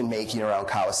decision making around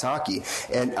Kawasaki?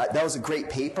 And that was a great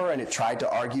paper, and it tried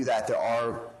to argue that there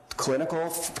are clinical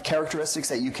characteristics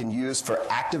that you can use for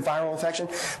active viral infection,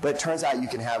 but it turns out you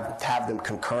can have them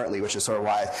concurrently, which is sort of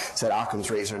why I said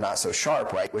Occam's razor not so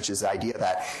sharp, right? Which is the idea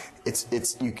that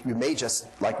you may just,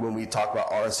 like when we talk about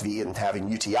RSV and having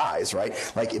UTIs, right?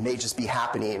 Like it may just be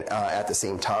happening at the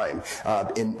same time.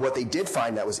 And what they did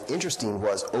find that was interesting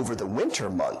was over the winter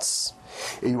months,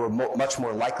 you were much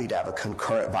more likely to have a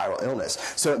concurrent viral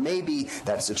illness. So it may be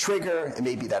that it's a trigger, it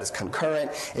may be that it's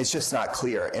concurrent, it's just not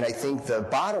clear. And I think the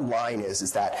bottom line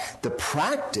is that the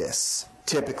practice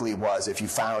typically was if you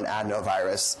found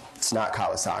adenovirus, it's not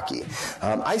Kawasaki.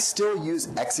 I still use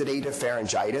exudative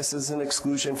pharyngitis as an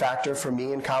exclusion factor for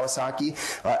me in Kawasaki.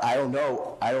 I don't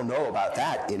know about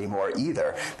that anymore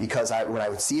either, because when I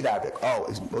would see that, I'd be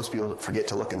like, most people forget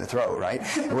to look in the throat, right?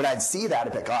 And when I'd see that,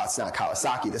 I'd be like, it's not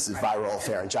Kawasaki. This is viral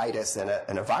pharyngitis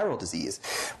and a viral disease.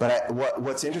 But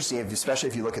what's interesting, especially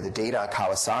if you look at the data on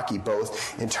Kawasaki,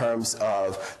 both in terms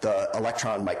of the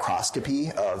electron microscopy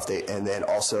and then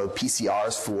also PCRs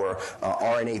for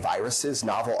RNA viruses,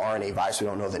 novel RNA virus, we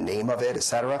don't know the name of it, et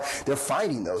cetera. They're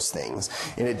finding those things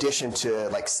in addition to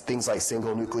things like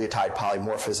single nucleotide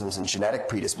polymorphisms and genetic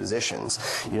predispositions.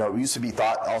 It used to be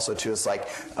thought also too as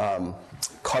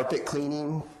carpet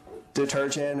cleaning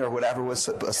detergent or whatever was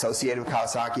associated with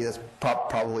Kawasaki. That's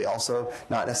probably also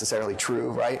not necessarily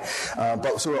true, right?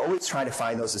 So we're always trying to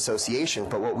find those associations.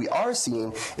 But what we are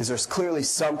seeing is there's clearly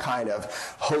some kind of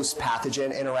host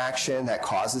pathogen interaction that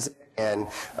causes it. And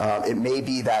it may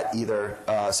be that either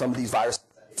some of these viruses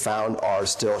found are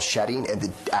still shedding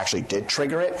and actually did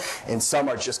trigger it, and some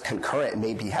are just concurrent and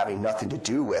maybe having nothing to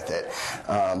do with it.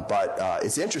 But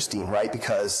it's interesting, right?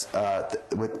 Because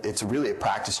it's really a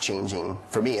practice changing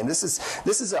for me. And this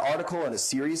is an article and a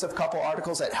series of couple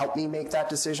articles that helped me make that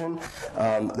decision.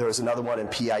 There was another one in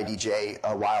PIDJ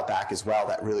a while back as well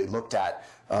that really looked at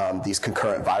these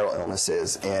concurrent viral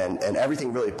illnesses, and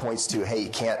everything really points to, hey,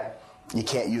 you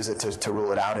can't use it to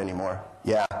rule it out anymore.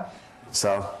 Yeah.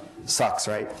 So, sucks,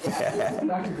 right?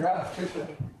 Dr. Graff.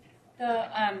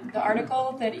 The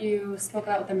article that you spoke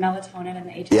about with the melatonin and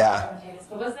the HIV hepatitis,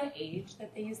 what was the age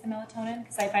that they used the melatonin?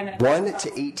 Because I find that 1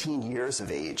 to 18 years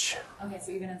of age. Okay,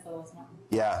 so even as little as 1.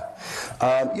 Yeah.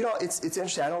 It's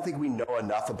interesting. I don't think we know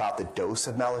enough about the dose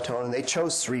of melatonin. They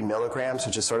chose 3 milligrams,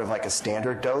 which is sort of like a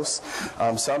standard dose.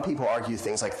 Some people argue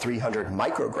things like 300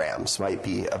 micrograms might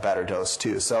be a better dose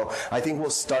too. So I think we'll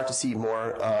start to see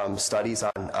more studies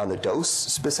on the dose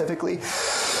specifically.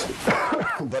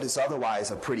 But it's otherwise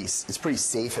it's pretty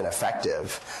safe and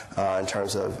effective in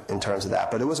terms of that.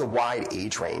 But it was a wide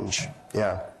age range.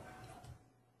 Yeah.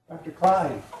 Dr.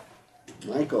 Klein.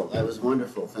 Michael, that was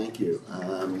wonderful. Thank you.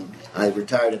 I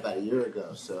retired about a year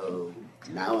ago, so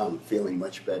now I'm feeling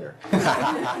much better.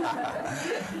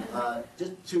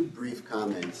 Just two brief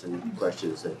comments and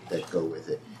questions that go with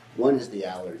it. One is the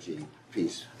allergy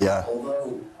piece. Yeah.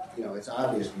 Although, it's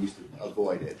obvious we used to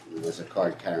avoid it. There was a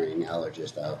card-carrying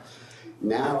allergist out.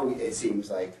 Now it seems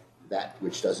like that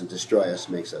which doesn't destroy us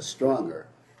makes us stronger.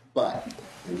 But,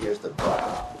 and here's the but,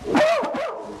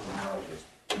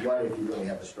 what if you really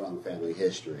have a strong family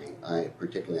history,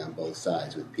 particularly on both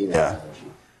sides with peanut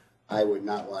allergy? I would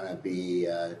not want to be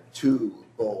too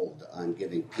bold on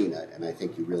giving peanut, and I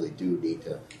think you really do need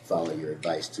to follow your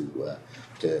advice to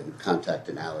contact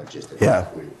an allergist at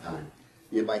that point in time.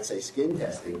 You might say skin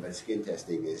testing, but skin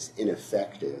testing is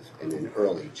ineffective in an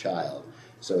early child,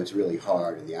 so it's really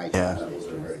hard, and the IgE levels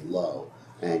are very low,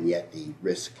 and yet the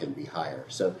risk can be higher.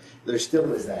 So there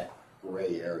still is that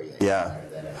gray area there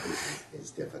that I think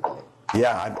is difficult.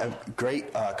 Yeah,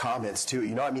 great comments too.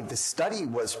 The study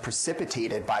was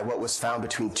precipitated by what was found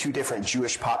between two different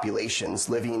Jewish populations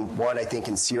living, one I think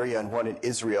in Syria and one in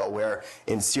Israel, where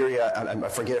in Syria, I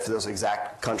forget if those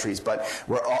exact countries, but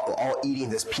we're all eating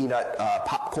this peanut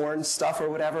popcorn stuff or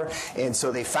whatever. And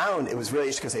so they found it was really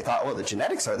just because they thought, the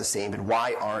genetics are the same, and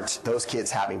why aren't those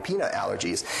kids having peanut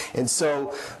allergies? And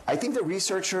so I think the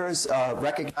researchers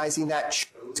recognizing that chose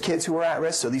kids who were at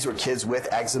risk. So these were kids with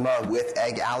eczema, with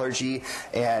egg allergy,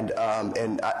 and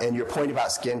your point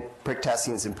about skin prick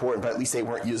testing is important, but at least they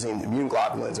weren't using immune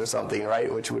globulins or something,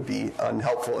 right? Which would be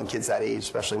unhelpful in kids that age,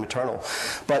 especially maternal.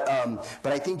 But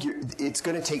I think it's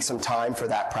going to take some time for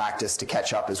that practice to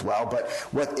catch up as well. But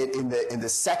in the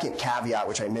second caveat,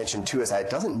 which I mentioned too, is that it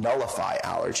doesn't nullify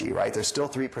allergy, right? There's still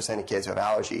 3% of kids who have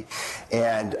allergy,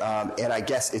 and I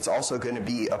guess it's also going to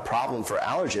be a problem for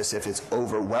allergists if it's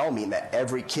overwhelming that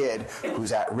every kid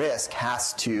who's at risk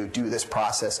has to do this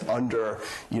process under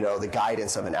the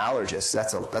guidance of an allergist.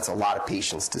 That's a lot of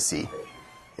patients to see.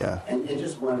 Yeah. And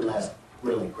just one last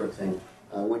really quick thing.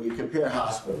 When you compare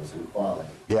hospitals and quality,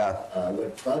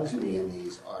 what bugs me in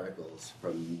these articles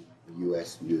from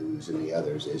U.S. News and the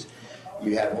others is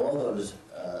you have all those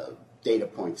data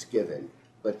points given,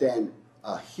 but then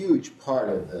a huge part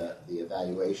of the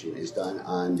evaluation is done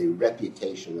on the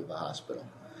reputation of the hospital.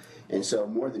 And so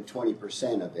more than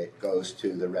 20% of it goes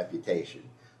to the reputation.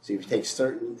 So if you take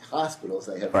certain hospitals,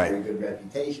 they have very good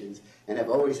reputations and have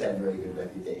always had very good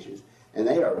reputations, and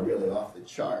they are really off the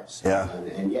charts. Yeah.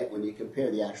 And yet when you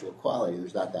compare the actual quality,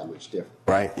 there's not that much difference.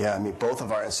 Right, yeah. Both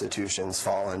of our institutions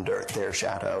fall under their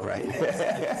shadow, right?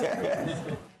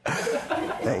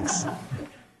 Thanks.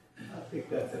 I think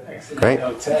that's an excellent Great.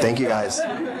 note. Thank you, guys.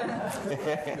 Well,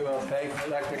 thank you,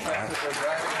 Dr. Koster, for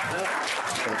driving.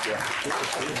 Thank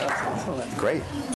you. Great.